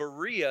unto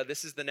Berea,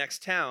 this is the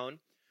next town,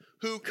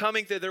 who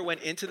coming thither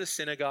went into the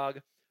synagogue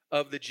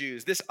of the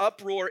Jews. This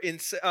uproar in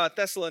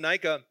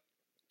Thessalonica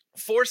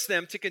force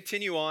them to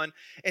continue on.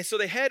 And so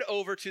they head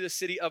over to the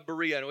city of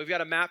Berea. And we've got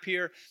a map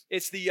here.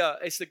 It's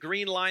the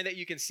green line that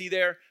you can see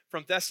there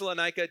from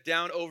Thessalonica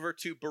down over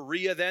to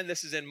Berea then.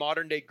 This is in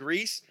modern day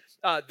Greece.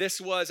 This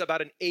was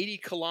about an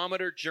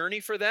 80-kilometer journey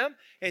for them.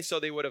 And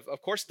so they would have,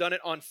 of course, done it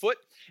on foot.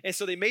 And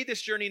so they made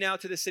this journey now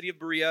to the city of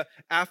Berea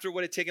after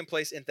what had taken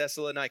place in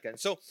Thessalonica. And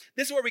so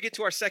this is where we get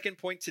to our second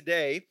point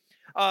today.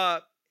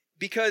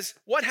 Because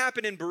what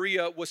happened in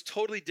Berea was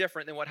totally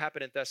different than what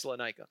happened in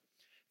Thessalonica.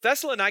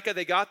 Thessalonica,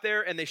 they got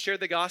there and they shared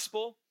the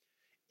gospel.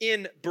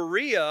 In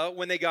Berea,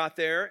 when they got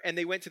there and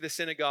they went to the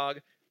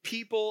synagogue,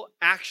 people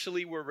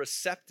actually were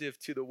receptive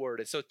to the word.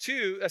 And so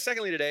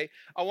secondly today,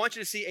 I want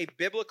you to see a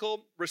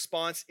biblical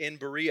response in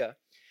Berea.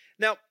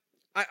 Now,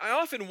 I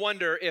often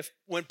wonder if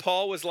when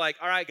Paul was like,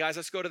 all right, guys,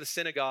 let's go to the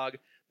synagogue,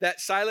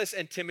 that Silas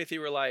and Timothy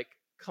were like,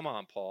 come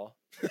on, Paul.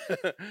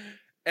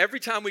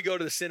 Every time we go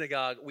to the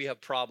synagogue, we have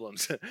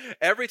problems.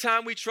 Every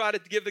time we try to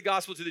give the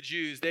gospel to the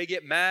Jews, they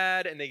get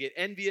mad and they get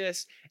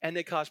envious and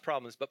they cause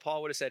problems. But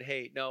Paul would have said,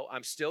 hey, no,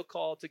 I'm still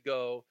called to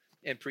go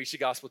and preach the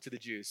gospel to the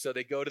Jews. So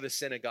they go to the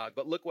synagogue.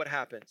 But look what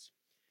happens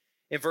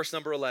in verse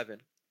number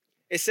 11.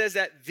 It says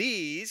that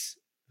these,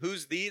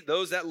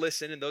 those that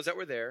listened and those that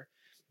were there,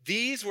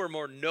 these were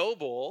more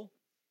noble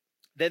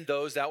than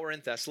those that were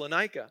in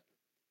Thessalonica.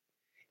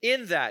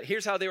 In that,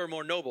 here's how they were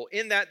more noble.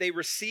 In that they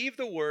received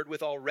the word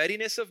with all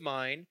readiness of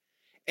mind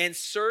and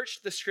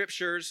searched the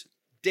scriptures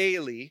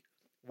daily,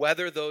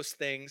 whether those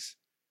things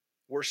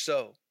were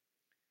so.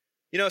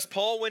 You know, as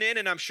Paul went in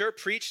and I'm sure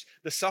preached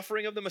the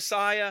suffering of the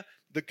Messiah,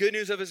 the good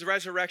news of his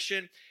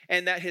resurrection,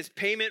 and that his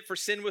payment for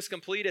sin was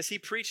complete, as he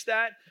preached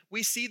that,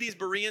 we see these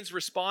Bereans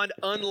respond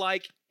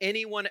unlike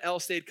anyone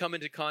else they'd come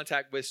into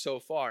contact with so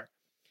far.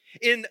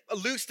 In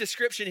Luke's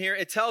description here,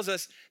 it tells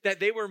us that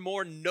they were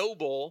more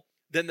noble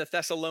than the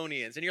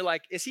Thessalonians. And you're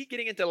like, is he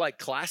getting into like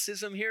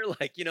classism here?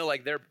 Like, you know,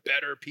 like they're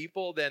better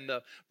people than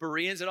the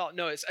Bereans and all?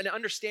 No, it's an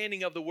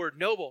understanding of the word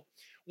noble.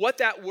 What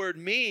that word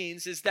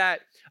means is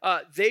that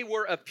they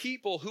were a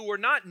people who were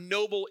not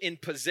noble in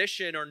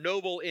position or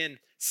noble in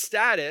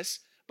status,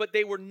 but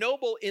they were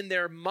noble in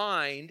their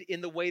mind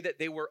in the way that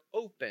they were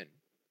open.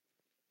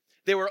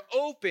 They were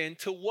open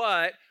to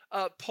what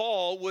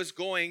Paul was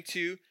going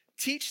to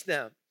teach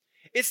them.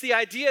 It's the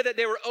idea that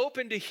they were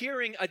open to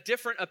hearing a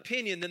different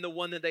opinion than the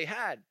one that they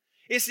had.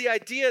 It's the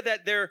idea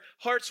that their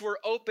hearts were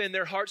open,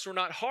 their hearts were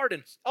not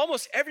hardened.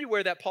 Almost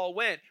everywhere that Paul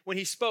went, when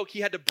he spoke, he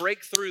had to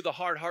break through the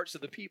hard hearts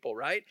of the people,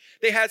 right?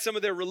 They had some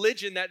of their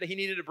religion that he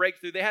needed to break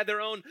through. They had their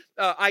own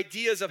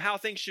ideas of how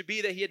things should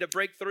be that he had to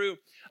break through.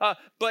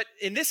 But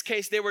in this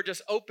case, they were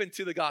just open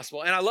to the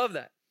gospel, and I love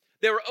that.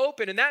 They were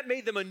open, and that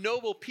made them a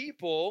noble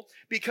people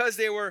because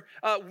they were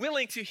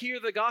willing to hear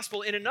the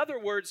gospel. And in other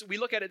words, we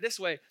look at it this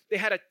way. They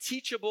had a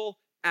teachable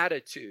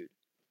attitude.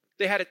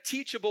 They had a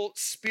teachable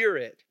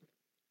spirit.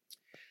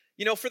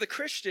 You know, for the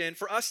Christian,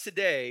 for us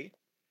today,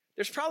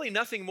 there's probably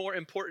nothing more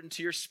important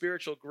to your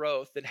spiritual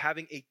growth than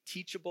having a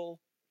teachable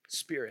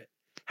spirit,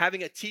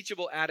 having a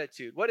teachable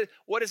attitude.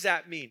 What does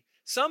that mean?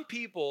 Some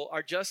people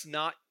are just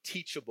not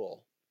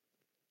teachable,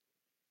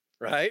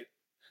 right?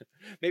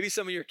 Maybe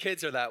some of your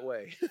kids are that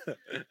way.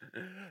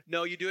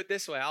 No, you do it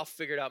this way. I'll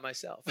figure it out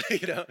myself.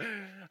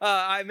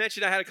 I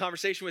mentioned I had a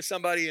conversation with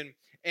somebody,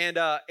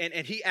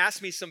 and he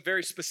asked me some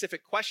very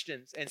specific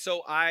questions, and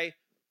so I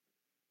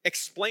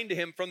explained to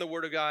him from the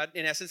Word of God.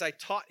 In essence, I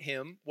taught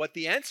him what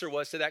the answer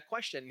was to that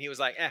question. And he was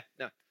like,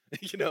 no,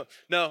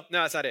 no,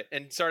 that's not it.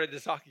 And started to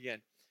talk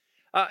again.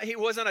 He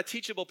wasn't a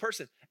teachable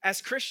person.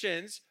 As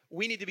Christians,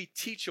 we need to be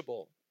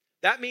teachable.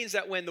 That means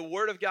that when the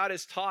Word of God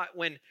is taught,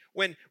 when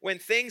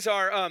things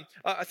are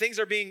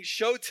being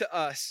showed to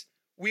us,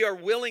 we are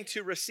willing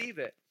to receive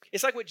it.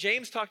 It's like what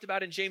James talked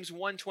about in James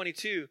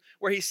 1:22,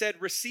 where he said,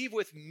 receive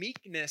with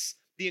meekness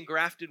the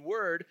engrafted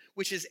word,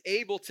 which is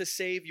able to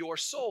save your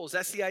souls.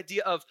 That's the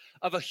idea of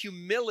a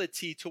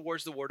humility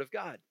towards the Word of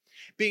God.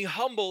 Being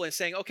humble and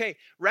saying, okay,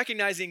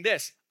 recognizing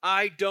this,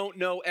 I don't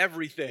know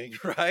everything,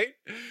 right?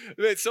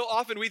 So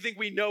often we think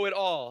we know it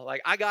all.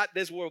 Like, I got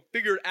this world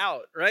figured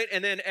out, right?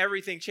 And then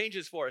everything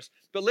changes for us.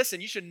 But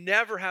listen, you should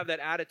never have that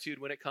attitude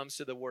when it comes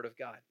to the Word of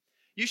God.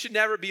 You should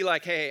never be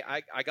like, hey,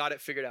 I got it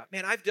figured out.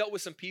 Man, I've dealt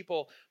with some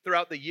people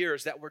throughout the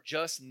years that were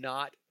just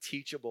not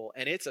teachable.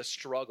 And it's a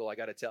struggle, I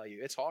got to tell you.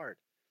 It's hard.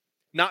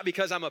 Not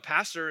because I'm a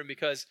pastor and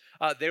because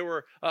they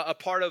were a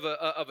part of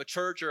a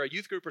church or a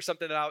youth group or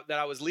something that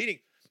I was leading.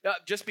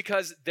 Just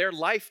because their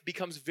life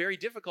becomes very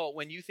difficult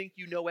when you think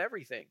you know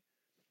everything.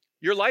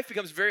 Your life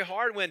becomes very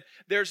hard when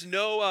there's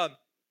no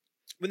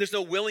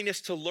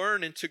willingness to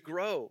learn and to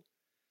grow.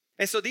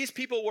 And so these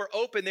people were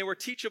open, they were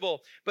teachable,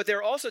 but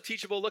they're also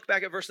teachable, look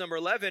back at verse number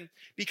 11,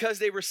 because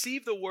they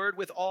received the word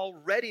with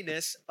all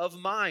readiness of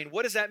mind.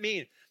 What does that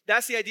mean?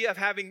 That's the idea of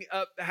having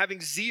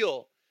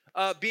zeal,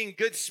 being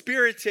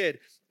good-spirited.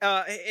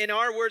 In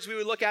our words, we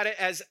would look at it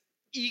as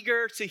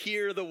eager to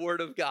hear the word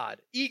of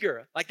God.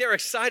 Eager, like they're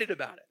excited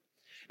about it.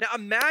 Now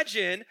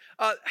imagine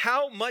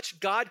how much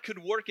God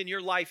could work in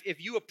your life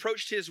if you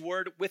approached his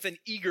word with an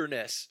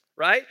eagerness,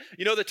 right?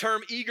 You know the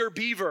term eager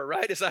beaver,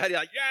 right? It's like,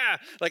 yeah,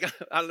 like,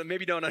 I don't know,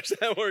 maybe don't understand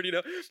that word,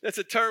 That's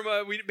a term,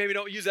 we maybe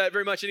don't use that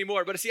very much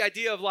anymore, but it's the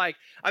idea of like,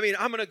 I'm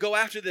going to go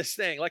after this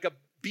thing, like a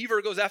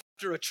beaver goes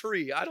after a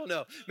tree. I don't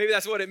know. Maybe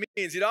that's what it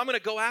means. I'm going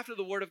to go after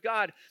the word of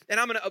God and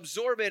I'm going to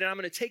absorb it and I'm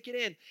going to take it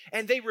in.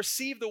 And they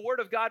received the word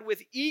of God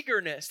with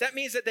eagerness. That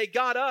means that they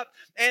got up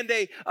and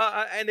they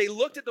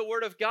looked at the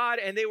word of God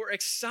and they were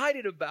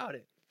excited about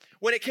it.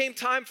 When it came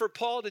time for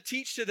Paul to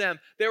teach to them,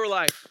 they were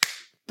like,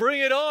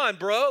 bring it on,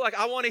 bro. Like,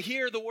 I want to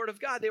hear the word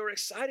of God. They were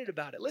excited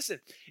about it. Listen,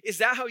 is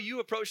that how you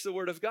approach the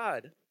word of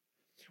God?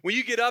 When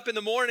you get up in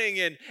the morning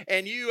and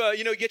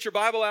you get your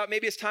Bible out,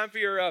 maybe it's time for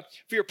your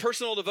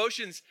personal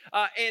devotions,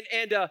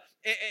 and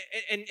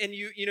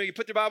you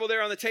put the Bible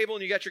there on the table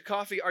and you got your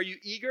coffee. Are you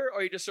eager, or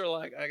are you just sort of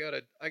like, I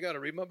gotta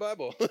read my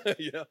Bible?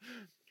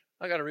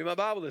 I gotta read my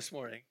Bible this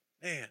morning,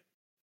 man.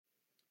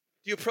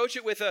 Do you approach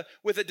it with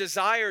a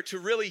desire to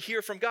really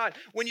hear from God?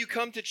 When you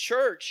come to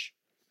church,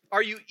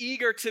 are you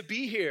eager to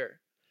be here?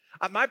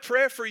 My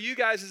prayer for you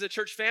guys as a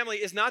church family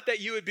is not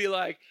that you would be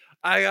like,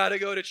 I gotta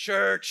go to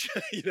church,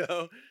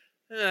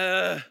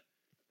 What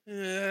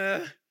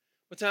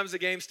time does the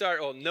game start?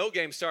 Oh, no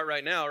game start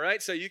right now,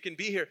 right? So you can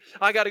be here.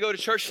 I gotta go to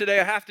church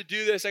today. I have to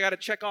do this. I gotta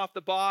check off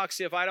the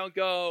box. If I don't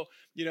go,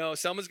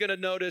 someone's gonna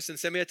notice and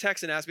send me a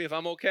text and ask me if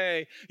I'm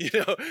okay,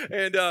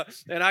 and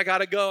I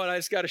gotta go and I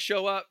just gotta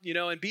show up,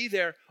 and be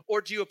there.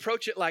 Or do you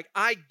approach it like,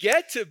 I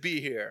get to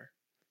be here,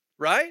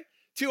 right?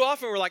 Too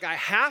often we're like, I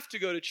have to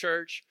go to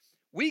church.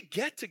 We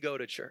get to go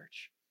to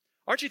church.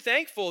 Aren't you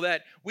thankful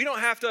that we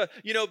don't have to,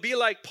 be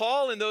like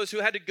Paul and those who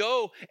had to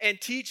go and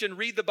teach and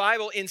read the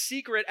Bible in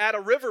secret at a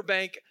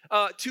riverbank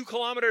 2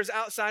 kilometers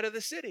outside of the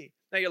city?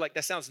 Now you're like,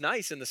 that sounds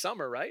nice in the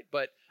summer, right?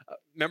 But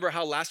remember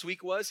how last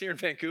week was here in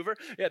Vancouver?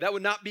 Yeah, that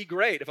would not be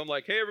great if I'm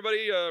like, hey,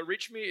 everybody,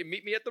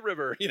 meet me at the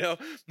river,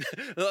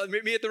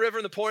 meet me at the river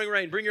in the pouring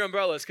rain. Bring your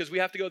umbrellas because we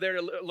have to go there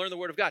to learn the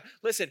Word of God.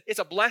 Listen, it's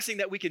a blessing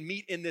that we can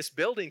meet in this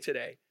building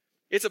today.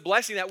 It's a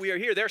blessing that we are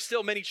here. There are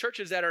still many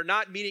churches that are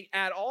not meeting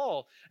at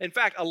all. In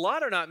fact, a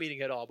lot are not meeting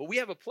at all, but we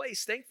have a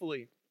place,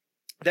 thankfully,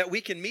 that we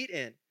can meet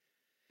in.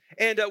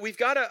 And we've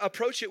got to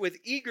approach it with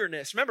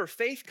eagerness. Remember,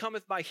 faith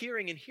cometh by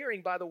hearing, and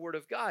hearing by the word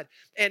of God.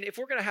 And if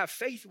we're going to have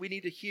faith, we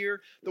need to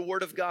hear the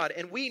word of God.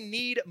 And we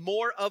need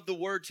more of the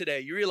word today.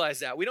 You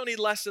realize that. We don't need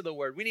less of the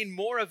word. We need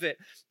more of it.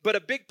 But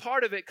a big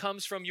part of it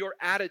comes from your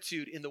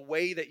attitude in the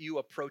way that you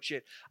approach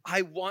it.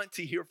 I want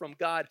to hear from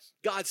God.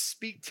 God,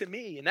 speak to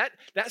me. And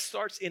that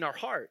starts in our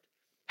heart.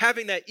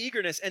 Having that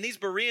eagerness. And these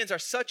Bereans are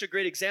such a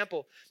great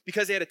example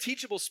because they had a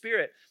teachable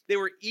spirit. They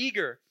were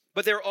eager.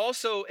 But they're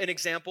also an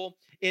example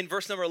in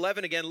verse number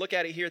 11. Again, look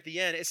at it here at the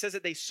end. It says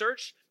that they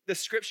searched the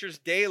scriptures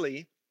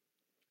daily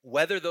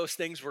whether those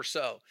things were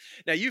so.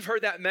 Now, you've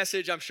heard that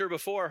message, I'm sure,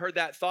 before, heard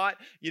that thought,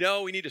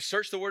 we need to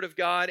search the Word of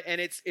God, and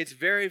it's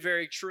very,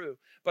 very true.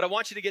 But I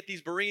want you to get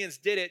these Bereans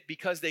did it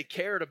because they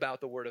cared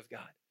about the Word of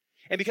God.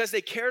 And because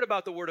they cared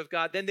about the Word of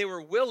God, then they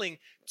were willing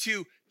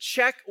to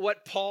check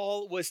what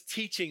Paul was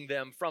teaching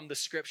them from the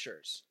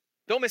Scriptures.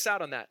 Don't miss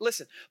out on that.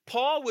 Listen,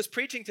 Paul was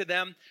preaching to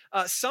them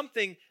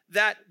something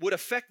that would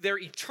affect their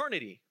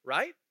eternity,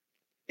 right?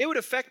 It would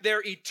affect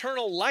their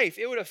eternal life.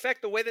 It would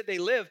affect the way that they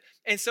live.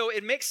 And so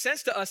it makes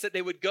sense to us that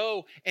they would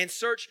go and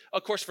search,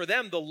 of course, for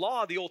them, the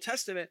law, the Old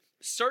Testament,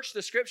 search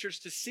the Scriptures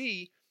to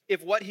see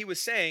if what he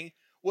was saying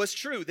was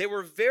true. They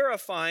were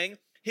verifying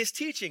his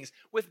teachings,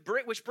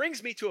 which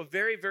brings me to a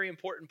very, very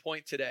important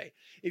point today.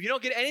 If you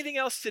don't get anything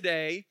else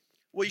today,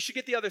 well, you should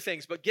get the other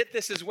things, but get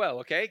this as well,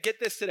 okay? Get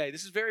this today.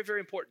 This is very, very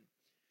important.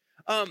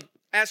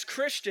 As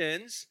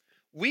Christians,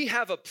 we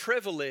have a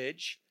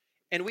privilege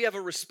and we have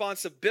a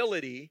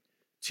responsibility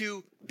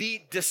to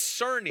be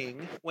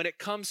discerning when it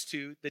comes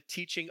to the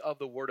teaching of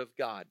the Word of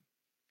God.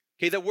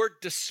 Okay, the word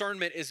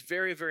discernment is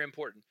very, very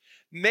important.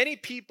 Many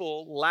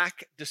people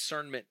lack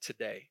discernment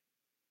today.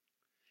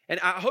 And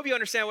I hope you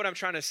understand what I'm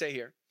trying to say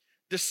here.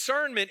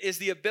 Discernment is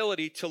the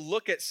ability to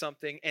look at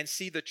something and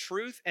see the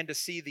truth and to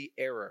see the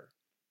error.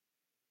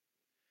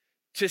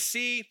 To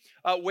see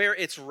where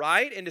it's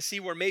right and to see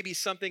where maybe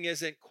something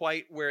isn't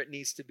quite where it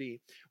needs to be.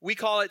 We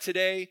call it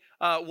today,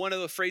 one of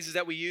the phrases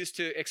that we use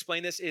to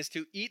explain this is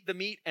to eat the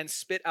meat and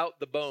spit out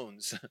the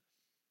bones.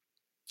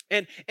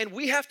 And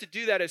we have to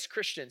do that as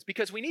Christians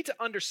because we need to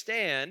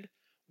understand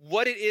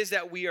what it is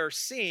that we are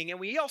seeing, and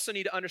we also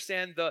need to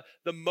understand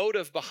the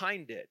motive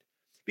behind it.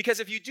 Because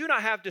if you do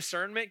not have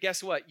discernment,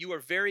 guess what? You are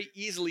very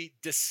easily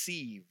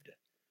deceived.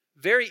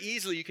 Very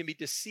easily you can be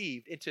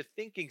deceived into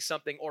thinking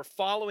something or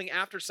following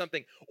after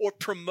something or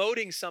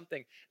promoting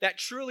something that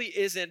truly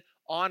isn't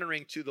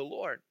honoring to the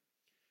Lord.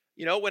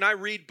 When I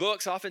read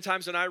books,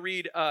 oftentimes when I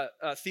read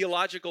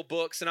theological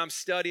books and I'm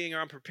studying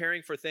or I'm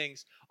preparing for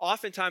things,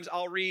 oftentimes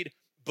I'll read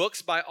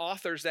books by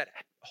authors that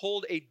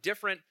hold a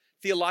different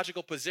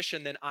theological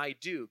position than I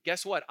do.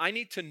 Guess what? I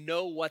need to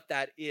know what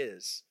that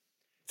is.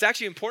 It's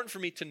actually important for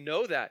me to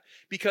know that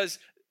because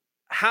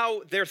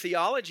how their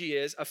theology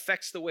is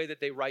affects the way that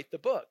they write the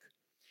book.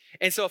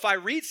 And so if I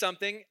read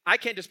something, I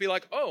can't just be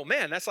like, oh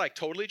man, that's like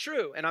totally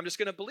true, and I'm just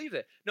going to believe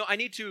it. No, I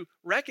need to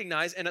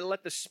recognize and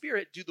let the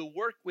Spirit do the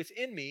work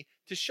within me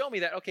to show me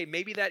that, okay,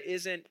 maybe that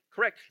isn't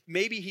correct.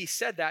 Maybe he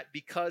said that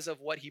because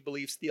of what he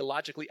believes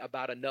theologically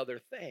about another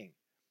thing.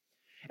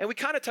 And we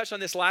kind of touched on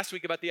this last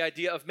week about the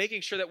idea of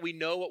making sure that we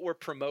know what we're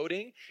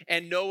promoting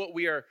and know what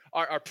we are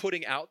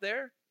putting out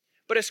there.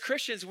 But as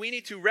Christians, we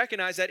need to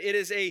recognize that it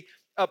is a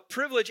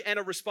privilege and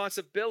a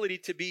responsibility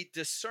to be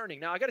discerning.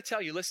 Now, I got to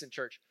tell you, listen,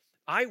 church,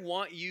 I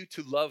want you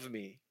to love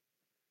me.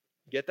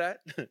 Get that?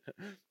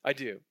 I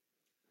do.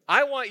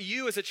 I want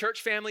you as a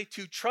church family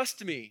to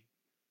trust me.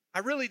 I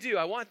really do.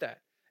 I want that.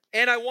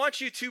 And I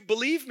want you to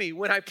believe me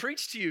when I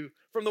preach to you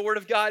from the Word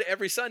of God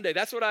every Sunday.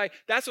 That's what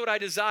I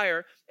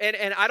desire.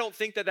 And I don't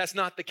think that that's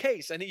not the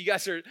case. I think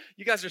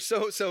you guys are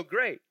so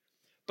great.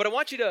 But I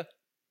want you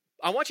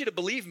to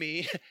believe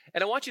me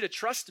and I want you to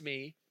trust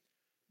me,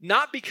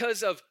 not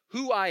because of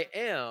who I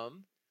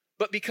am,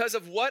 but because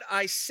of what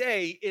I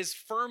say is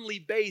firmly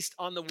based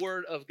on the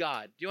Word of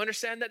God. Do you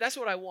understand that? That's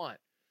what I want.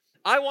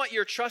 I want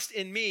your trust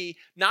in me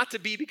not to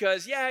be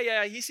because,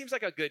 yeah, he seems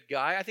like a good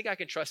guy. I think I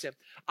can trust him.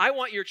 I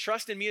want your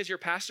trust in me as your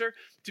pastor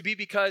to be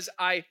because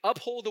I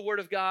uphold the Word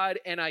of God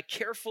and I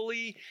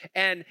carefully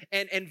and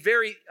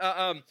very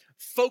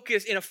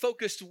focused, in a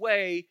focused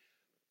way,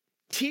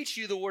 teach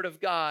you the Word of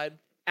God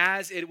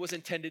as it was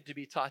intended to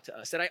be taught to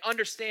us. That I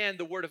understand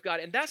the Word of God.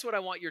 And that's what I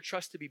want your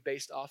trust to be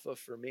based off of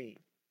for me.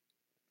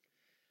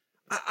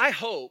 I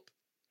hope,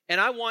 and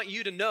I want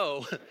you to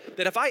know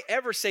that if I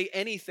ever say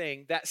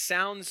anything that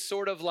sounds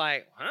sort of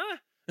like, huh?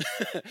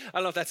 I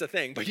don't know if that's a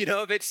thing, but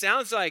if it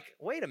sounds like,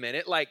 wait a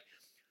minute, like,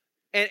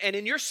 and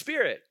in your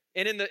spirit,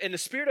 and in the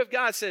Spirit of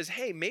God says,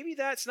 hey, maybe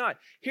that's not.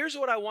 Here's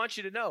what I want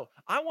you to know.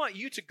 I want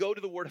you to go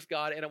to the Word of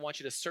God and I want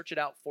you to search it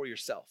out for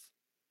yourself.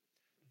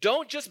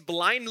 Don't just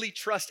blindly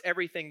trust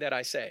everything that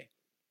I say.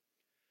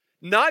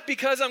 Not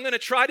because I'm going to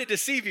try to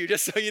deceive you,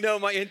 just so you know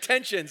my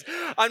intentions.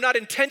 I'm not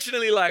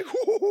intentionally like,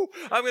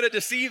 I'm going to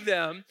deceive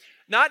them.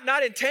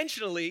 Not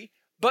intentionally,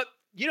 but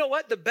you know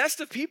what? The best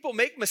of people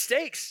make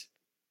mistakes.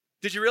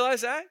 Did you realize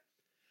that?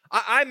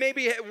 I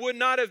maybe would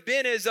not have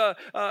been as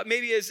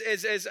maybe as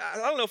I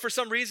don't know, for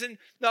some reason,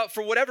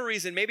 for whatever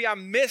reason, maybe I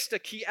missed a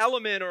key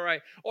element or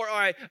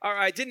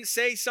I didn't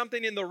say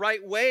something in the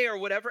right way or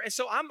whatever. And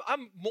so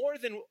I'm more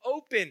than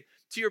open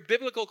to your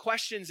biblical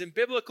questions and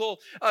biblical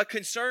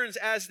concerns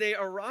as they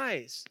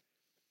arise.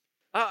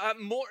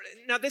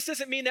 Now, this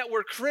doesn't mean that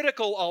we're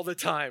critical all the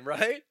time,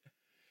 right?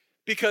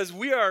 Because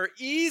we are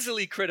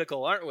easily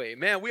critical, aren't we?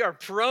 Man, we are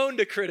prone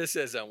to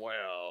criticism.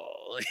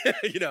 Well,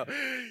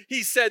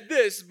 he said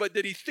this, but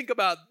did he think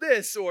about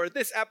this or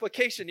this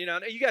application?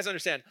 You guys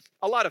understand,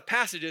 a lot of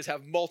passages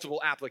have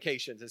multiple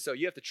applications. And so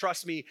you have to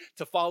trust me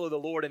to follow the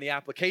Lord in the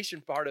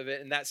application part of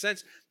it in that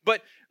sense.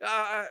 But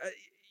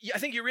I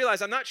think you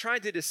realize I'm not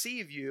trying to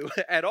deceive you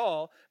at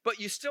all, but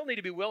you still need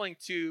to be willing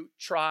to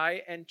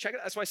try and check it.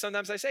 That's why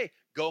sometimes I say,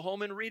 go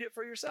home and read it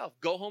for yourself.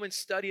 Go home and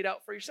study it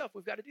out for yourself.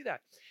 We've got to do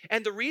that.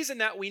 And the reason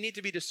that we need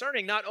to be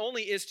discerning not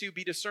only is to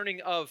be discerning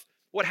of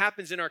what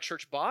happens in our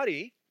church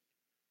body,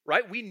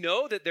 right? We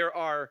know that there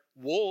are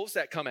wolves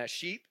that come as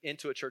sheep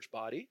into a church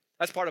body.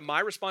 That's part of my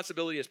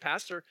responsibility as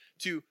pastor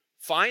to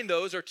find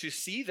those or to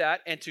see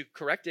that and to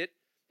correct it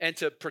and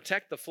to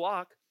protect the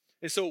flock.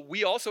 And so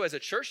we also as a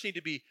church need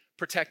to be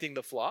protecting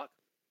the flock.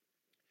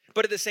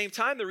 But at the same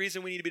time, the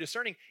reason we need to be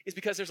discerning is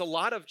because there's a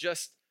lot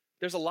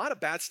of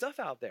bad stuff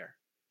out there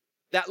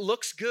that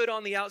looks good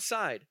on the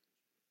outside.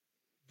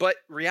 But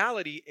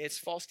reality is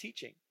false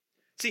teaching.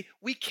 See,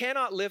 we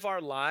cannot live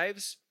our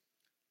lives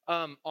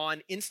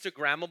on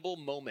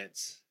Instagrammable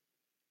moments,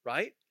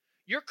 right?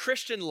 Your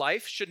Christian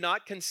life should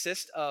not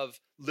consist of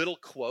little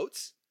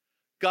quotes.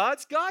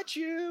 God's got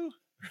you,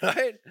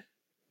 right?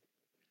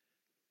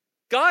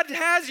 God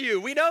has you.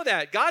 We know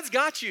that. God's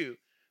got you.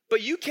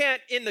 But you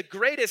can't, in the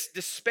greatest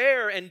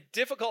despair and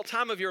difficult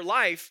time of your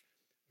life,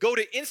 go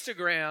to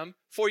Instagram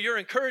for your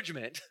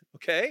encouragement,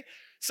 okay?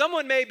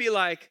 Someone may be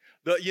like,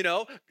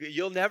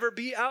 you'll never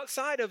be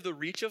outside of the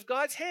reach of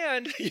God's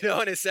hand,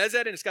 and it says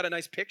that, and it's got a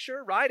nice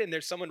picture, right? And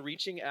there's someone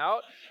reaching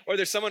out, or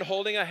there's someone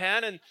holding a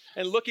hand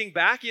and looking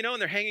back, and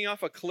they're hanging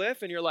off a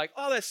cliff, and you're like,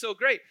 oh, that's so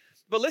great.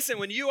 But listen,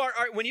 when you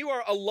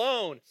are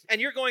alone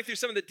and you're going through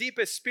some of the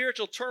deepest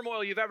spiritual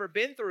turmoil you've ever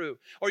been through,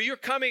 or you're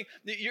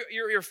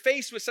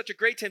faced with such a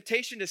great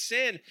temptation to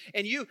sin,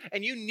 and you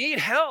need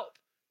help,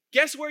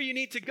 guess where you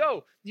need to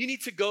go? You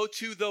need to go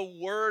to the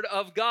Word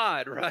of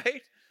God,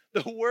 right?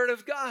 The Word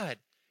of God.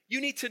 You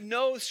need to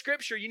know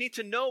Scripture. You need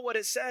to know what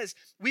it says.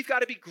 We've got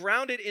to be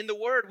grounded in the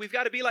Word. We've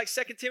got to be like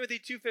 2 Timothy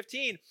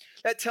 2:15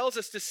 that tells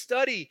us to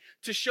study,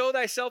 to show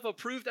thyself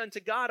approved unto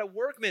God, a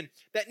workman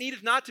that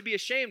needeth not to be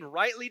ashamed,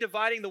 rightly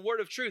dividing the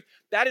word of truth.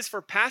 That is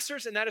for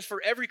pastors and that is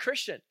for every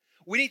Christian.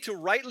 We need to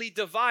rightly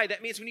divide.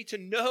 That means we need to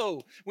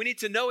know. We need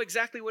to know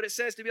exactly what it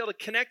says to be able to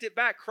connect it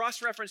back,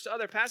 cross-reference to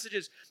other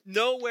passages,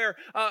 know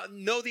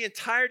the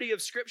entirety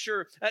of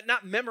Scripture,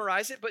 not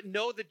memorize it, but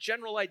know the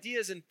general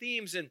ideas and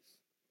themes and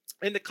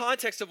in the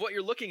context of what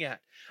you're looking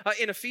at.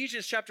 In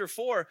Ephesians chapter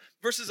 4,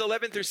 verses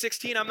 11 through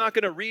 16, I'm not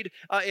going to read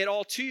it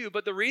all to you,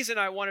 but the reason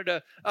I wanted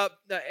to,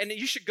 and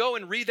you should go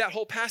and read that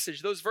whole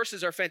passage. Those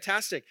verses are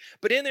fantastic.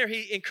 But in there,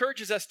 he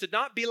encourages us to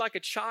not be like a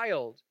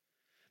child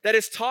that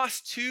is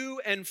tossed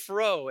to and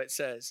fro, it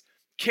says,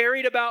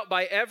 carried about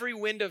by every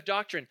wind of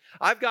doctrine.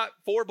 I've got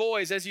 4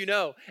 boys, as you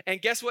know,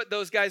 and guess what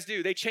those guys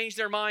do? They change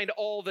their mind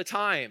all the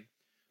time,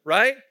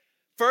 right?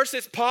 First,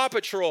 it's Paw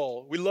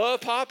Patrol. We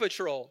love Paw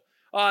Patrol.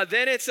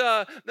 Then it's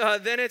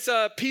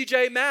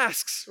PJ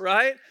Masks,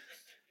 right?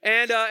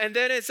 And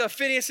then it's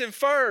Phineas and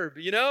Ferb,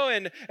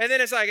 and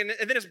then it's like, and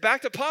then it's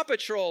back to Paw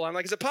Patrol. I'm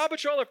like, is it Paw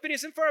Patrol or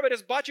Phineas and Ferb? I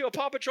just bought you a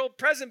Paw Patrol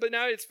present, but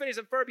now it's Phineas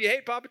and Ferb. You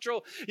hate Paw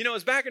Patrol.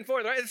 It's back and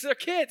forth, right? It's their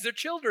kids, their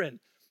children,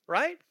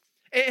 right?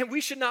 And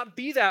we should not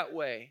be that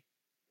way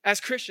as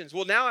Christians.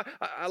 Well, now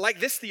I like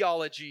this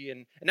theology,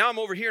 and now I'm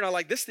over here and I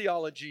like this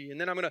theology, and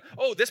then I'm gonna,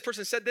 this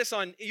person said this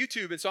on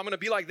YouTube, and so I'm gonna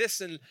be like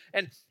this, and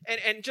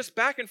just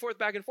back and forth.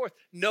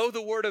 Know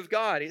the Word of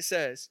God, it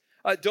says.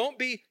 Don't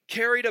be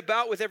carried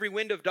about with every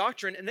wind of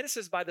doctrine. And then it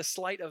says by the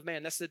sleight of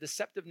man. That's the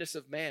deceptiveness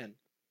of man.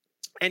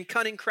 And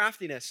cunning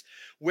craftiness,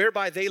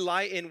 whereby they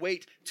lie in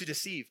wait to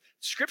deceive.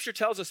 Scripture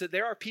tells us that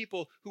there are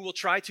people who will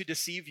try to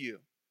deceive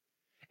you.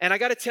 And I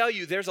got to tell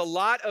you, there's a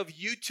lot of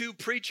YouTube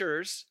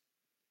preachers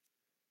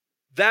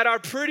that are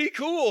pretty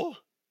cool.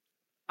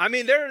 I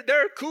mean,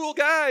 they're cool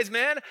guys,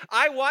 man.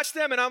 I watch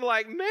them and I'm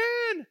like,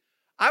 man,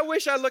 I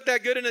wish I looked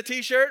that good in a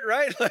t-shirt,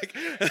 right? Like,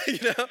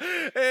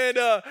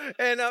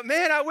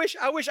 man, I wish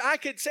I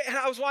could say. And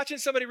I was watching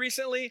somebody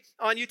recently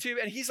on YouTube,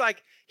 and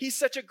he's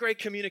such a great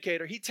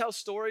communicator. He tells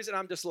stories, and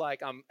I'm just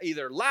like, I'm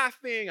either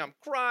laughing, I'm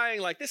crying,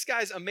 like this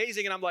guy's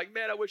amazing, and I'm like,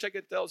 man, I wish I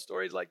could tell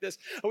stories like this.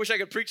 I wish I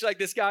could preach like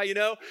this guy,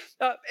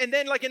 And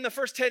then, like in the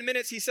first 10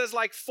 minutes, he says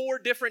like 4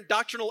 different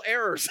doctrinal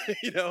errors,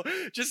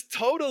 just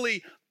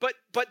totally.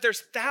 But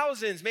there's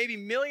thousands, maybe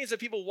millions of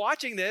people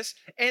watching this,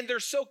 and they're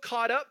so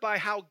caught up by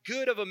how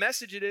good of a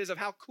message it is, of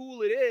how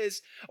cool it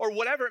is, or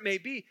whatever it may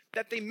be,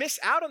 that they miss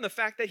out on the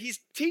fact that he's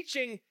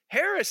teaching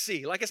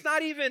heresy. Like it's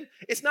not even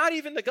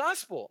the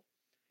gospel.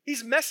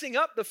 He's messing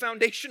up the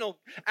foundational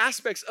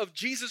aspects of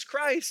Jesus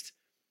Christ,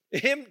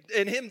 his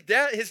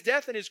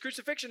death and his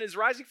crucifixion, his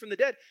rising from the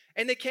dead,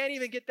 and they can't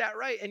even get that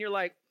right. And you're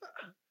like,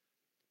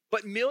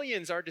 but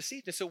millions are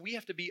deceived, and so we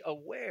have to be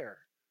aware.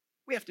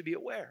 We have to be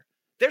aware.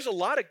 There's a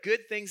lot of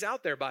good things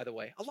out there, by the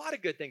way. A lot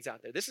of good things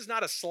out there. This is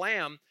not a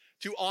slam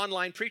to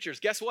online preachers.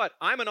 Guess what?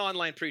 I'm an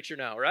online preacher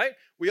now, right?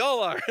 We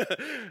all are.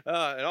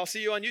 And I'll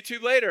see you on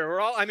YouTube later.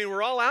 We're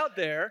all out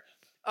there.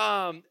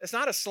 It's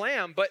not a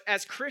slam, but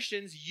as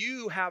Christians,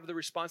 you have the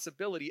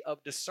responsibility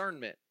of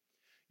discernment.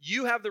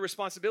 You have the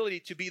responsibility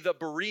to be the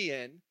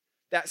Berean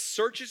that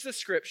searches the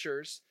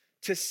Scriptures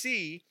to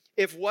see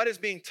if what is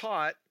being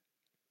taught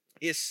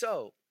is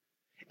so.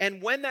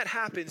 And when that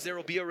happens, there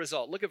will be a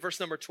result. Look at verse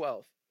number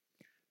 12.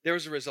 There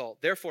was a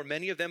result. Therefore,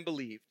 many of them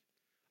believed.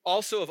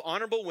 Also of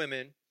honorable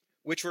women,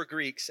 which were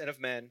Greeks, and of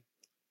men,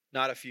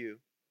 not a few.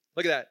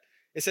 Look at that.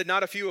 It said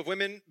not a few of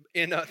women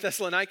in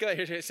Thessalonica.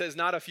 Here it says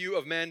not a few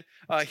of men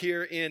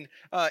here in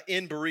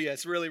Berea.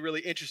 It's really,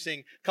 really interesting.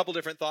 A couple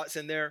different thoughts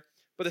in there.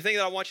 But the thing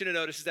that I want you to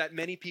notice is that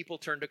many people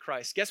turn to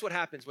Christ. Guess what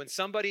happens when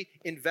somebody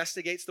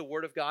investigates the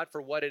word of God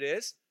for what it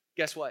is?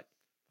 Guess what?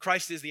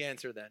 Christ is the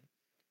answer then.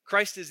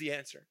 Christ is the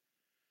answer.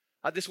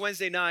 This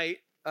Wednesday night,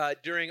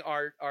 during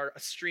our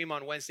stream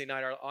on Wednesday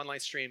night, our online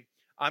stream,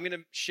 I'm going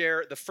to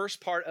share the first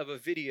part of a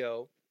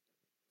video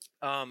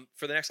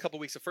for the next couple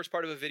weeks. The first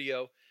part of a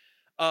video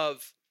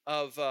of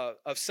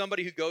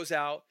somebody who goes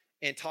out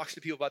and talks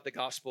to people about the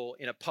gospel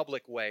in a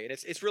public way, and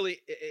it's really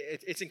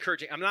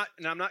encouraging.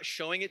 I'm not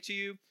showing it to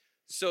you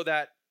so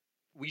that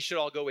we should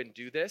all go and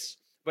do this,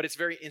 but it's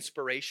very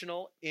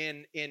inspirational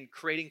in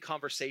creating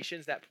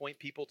conversations that point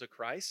people to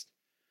Christ.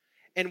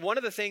 And one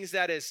of the things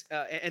that is,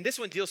 and this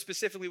one deals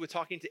specifically with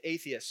talking to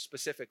atheists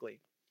specifically.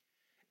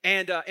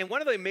 And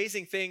one of the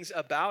amazing things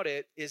about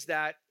it is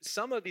that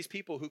some of these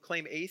people who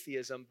claim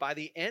atheism, by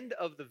the end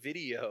of the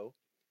video,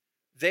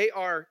 they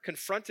are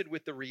confronted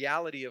with the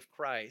reality of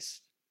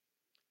Christ,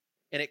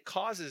 and it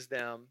causes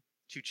them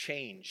to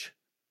change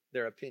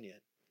their opinion.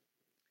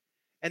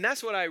 And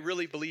that's what I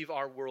really believe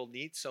our world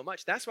needs so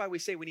much. That's why we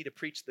say we need to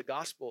preach the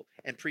gospel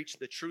and preach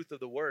the truth of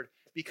the word,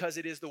 because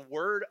it is the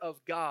word of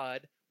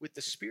God with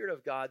the Spirit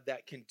of God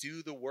that can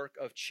do the work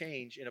of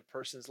change in a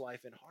person's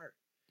life and heart.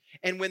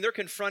 And when they're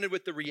confronted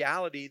with the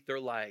reality, they're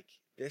like,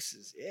 this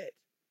is it.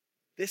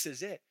 This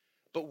is it.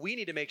 But we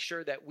need to make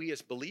sure that we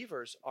as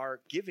believers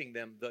are giving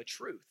them the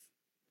truth.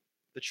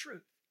 The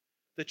truth.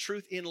 The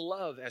truth in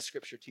love, as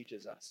Scripture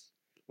teaches us.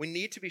 We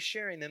need to be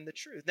sharing them the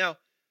truth. Now,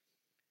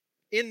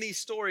 in these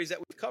stories that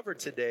we've covered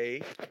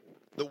today,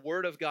 the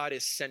Word of God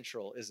is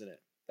central, isn't it?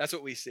 That's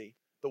what we see.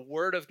 The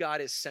Word of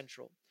God is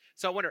central.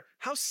 So I wonder,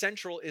 how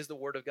central is the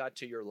Word of God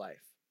to your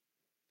life?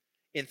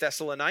 In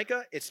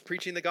Thessalonica, it's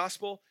preaching the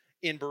gospel.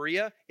 In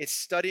Berea, it's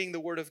studying the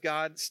Word of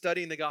God,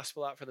 studying the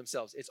gospel out for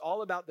themselves. It's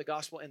all about the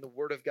gospel and the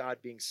Word of God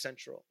being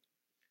central.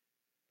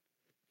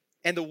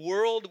 And the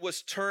world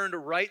was turned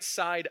right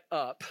side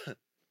up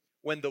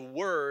when the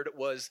Word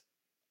was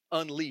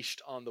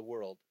unleashed on the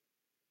world.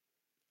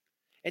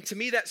 And to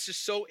me, that's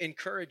just so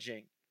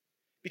encouraging,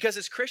 because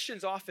as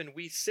Christians, often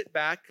we sit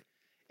back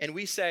and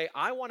we say,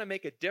 I want to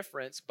make a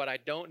difference, but I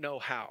don't know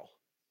how,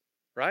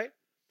 right?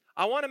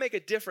 I want to make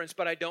a difference,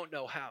 but I don't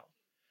know how.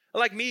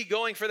 Like me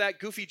going for that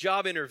goofy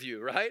job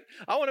interview, right?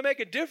 I want to make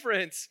a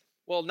difference.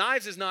 Well,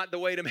 knives is not the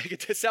way to make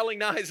it. Selling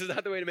knives is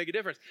not the way to make a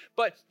difference.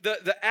 But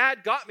the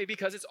ad got me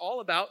because it's all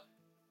about,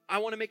 I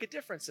want to make a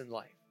difference in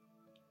life.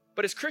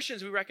 But as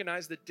Christians, we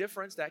recognize the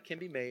difference that can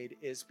be made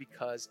is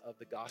because of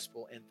the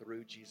gospel and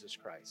through Jesus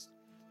Christ.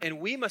 And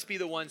we must be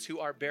the ones who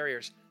are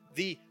barriers,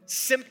 the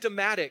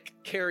symptomatic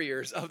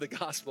carriers of the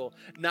gospel,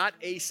 not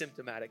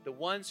asymptomatic, the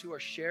ones who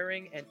are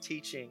sharing and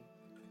teaching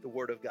the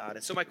Word of God.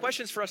 And so my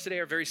questions for us today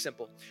are very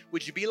simple.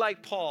 Would you be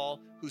like Paul,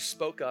 who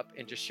spoke up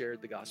and just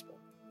shared the gospel?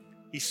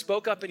 He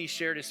spoke up and he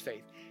shared his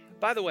faith.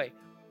 By the way,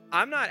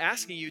 I'm not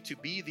asking you to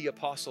be the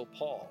Apostle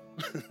Paul.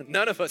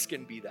 None of us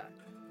can be that.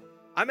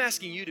 I'm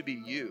asking you to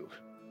be you.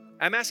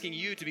 I'm asking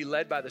you to be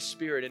led by the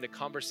Spirit into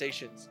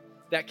conversations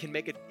that can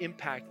make an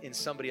impact in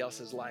somebody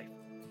else's life.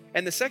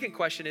 And the second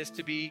question is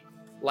to be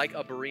like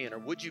a Berean, or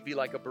would you be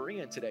like a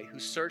Berean today who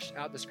searched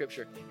out the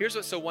Scripture? Here's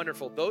what's so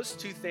wonderful. Those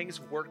two things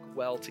work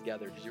well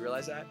together. Did you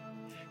realize that?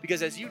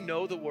 Because as you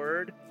know the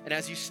Word and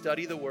as you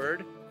study the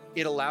Word,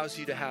 it allows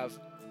you to have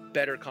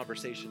better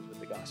conversations with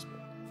the gospel.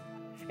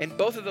 And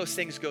both of those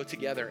things go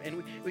together.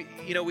 And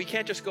we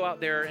can't just go out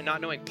there and not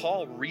knowing.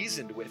 Paul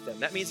reasoned with them.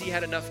 That means he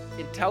had enough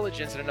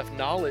intelligence and enough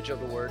knowledge of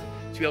the Word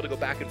to be able to go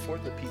back and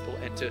forth with people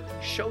and to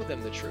show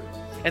them the truth.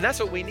 And that's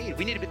what we need.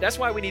 That's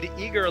why we need to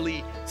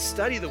eagerly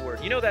study the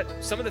Word. You know that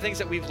some of the things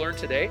that we've learned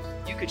today,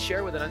 you could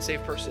share with an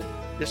unsaved person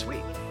this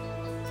week.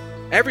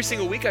 Every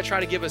single week I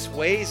try to give us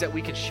ways that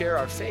we can share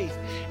our faith.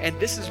 And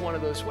this is one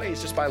of those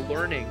ways, just by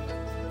learning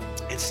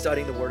and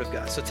studying the Word of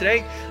God. So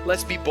today,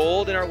 let's be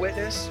bold in our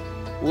witness.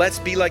 Let's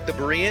be like the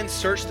Bereans,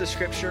 search the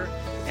Scripture,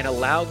 and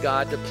allow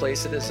God to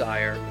place a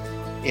desire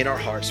in our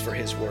hearts for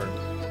His Word.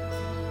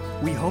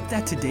 We hope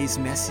that today's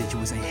message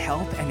was a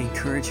help and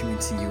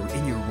encouragement to you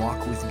in your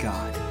walk with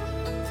God.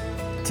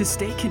 To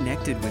stay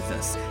connected with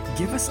us,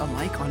 give us a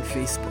like on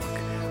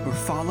Facebook or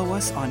follow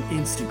us on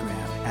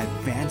Instagram at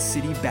Van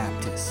City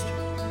Baptist.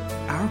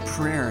 Our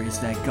prayer is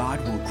that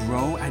God will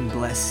grow and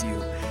bless you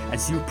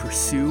as you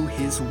pursue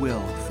His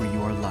will for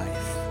your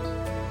life.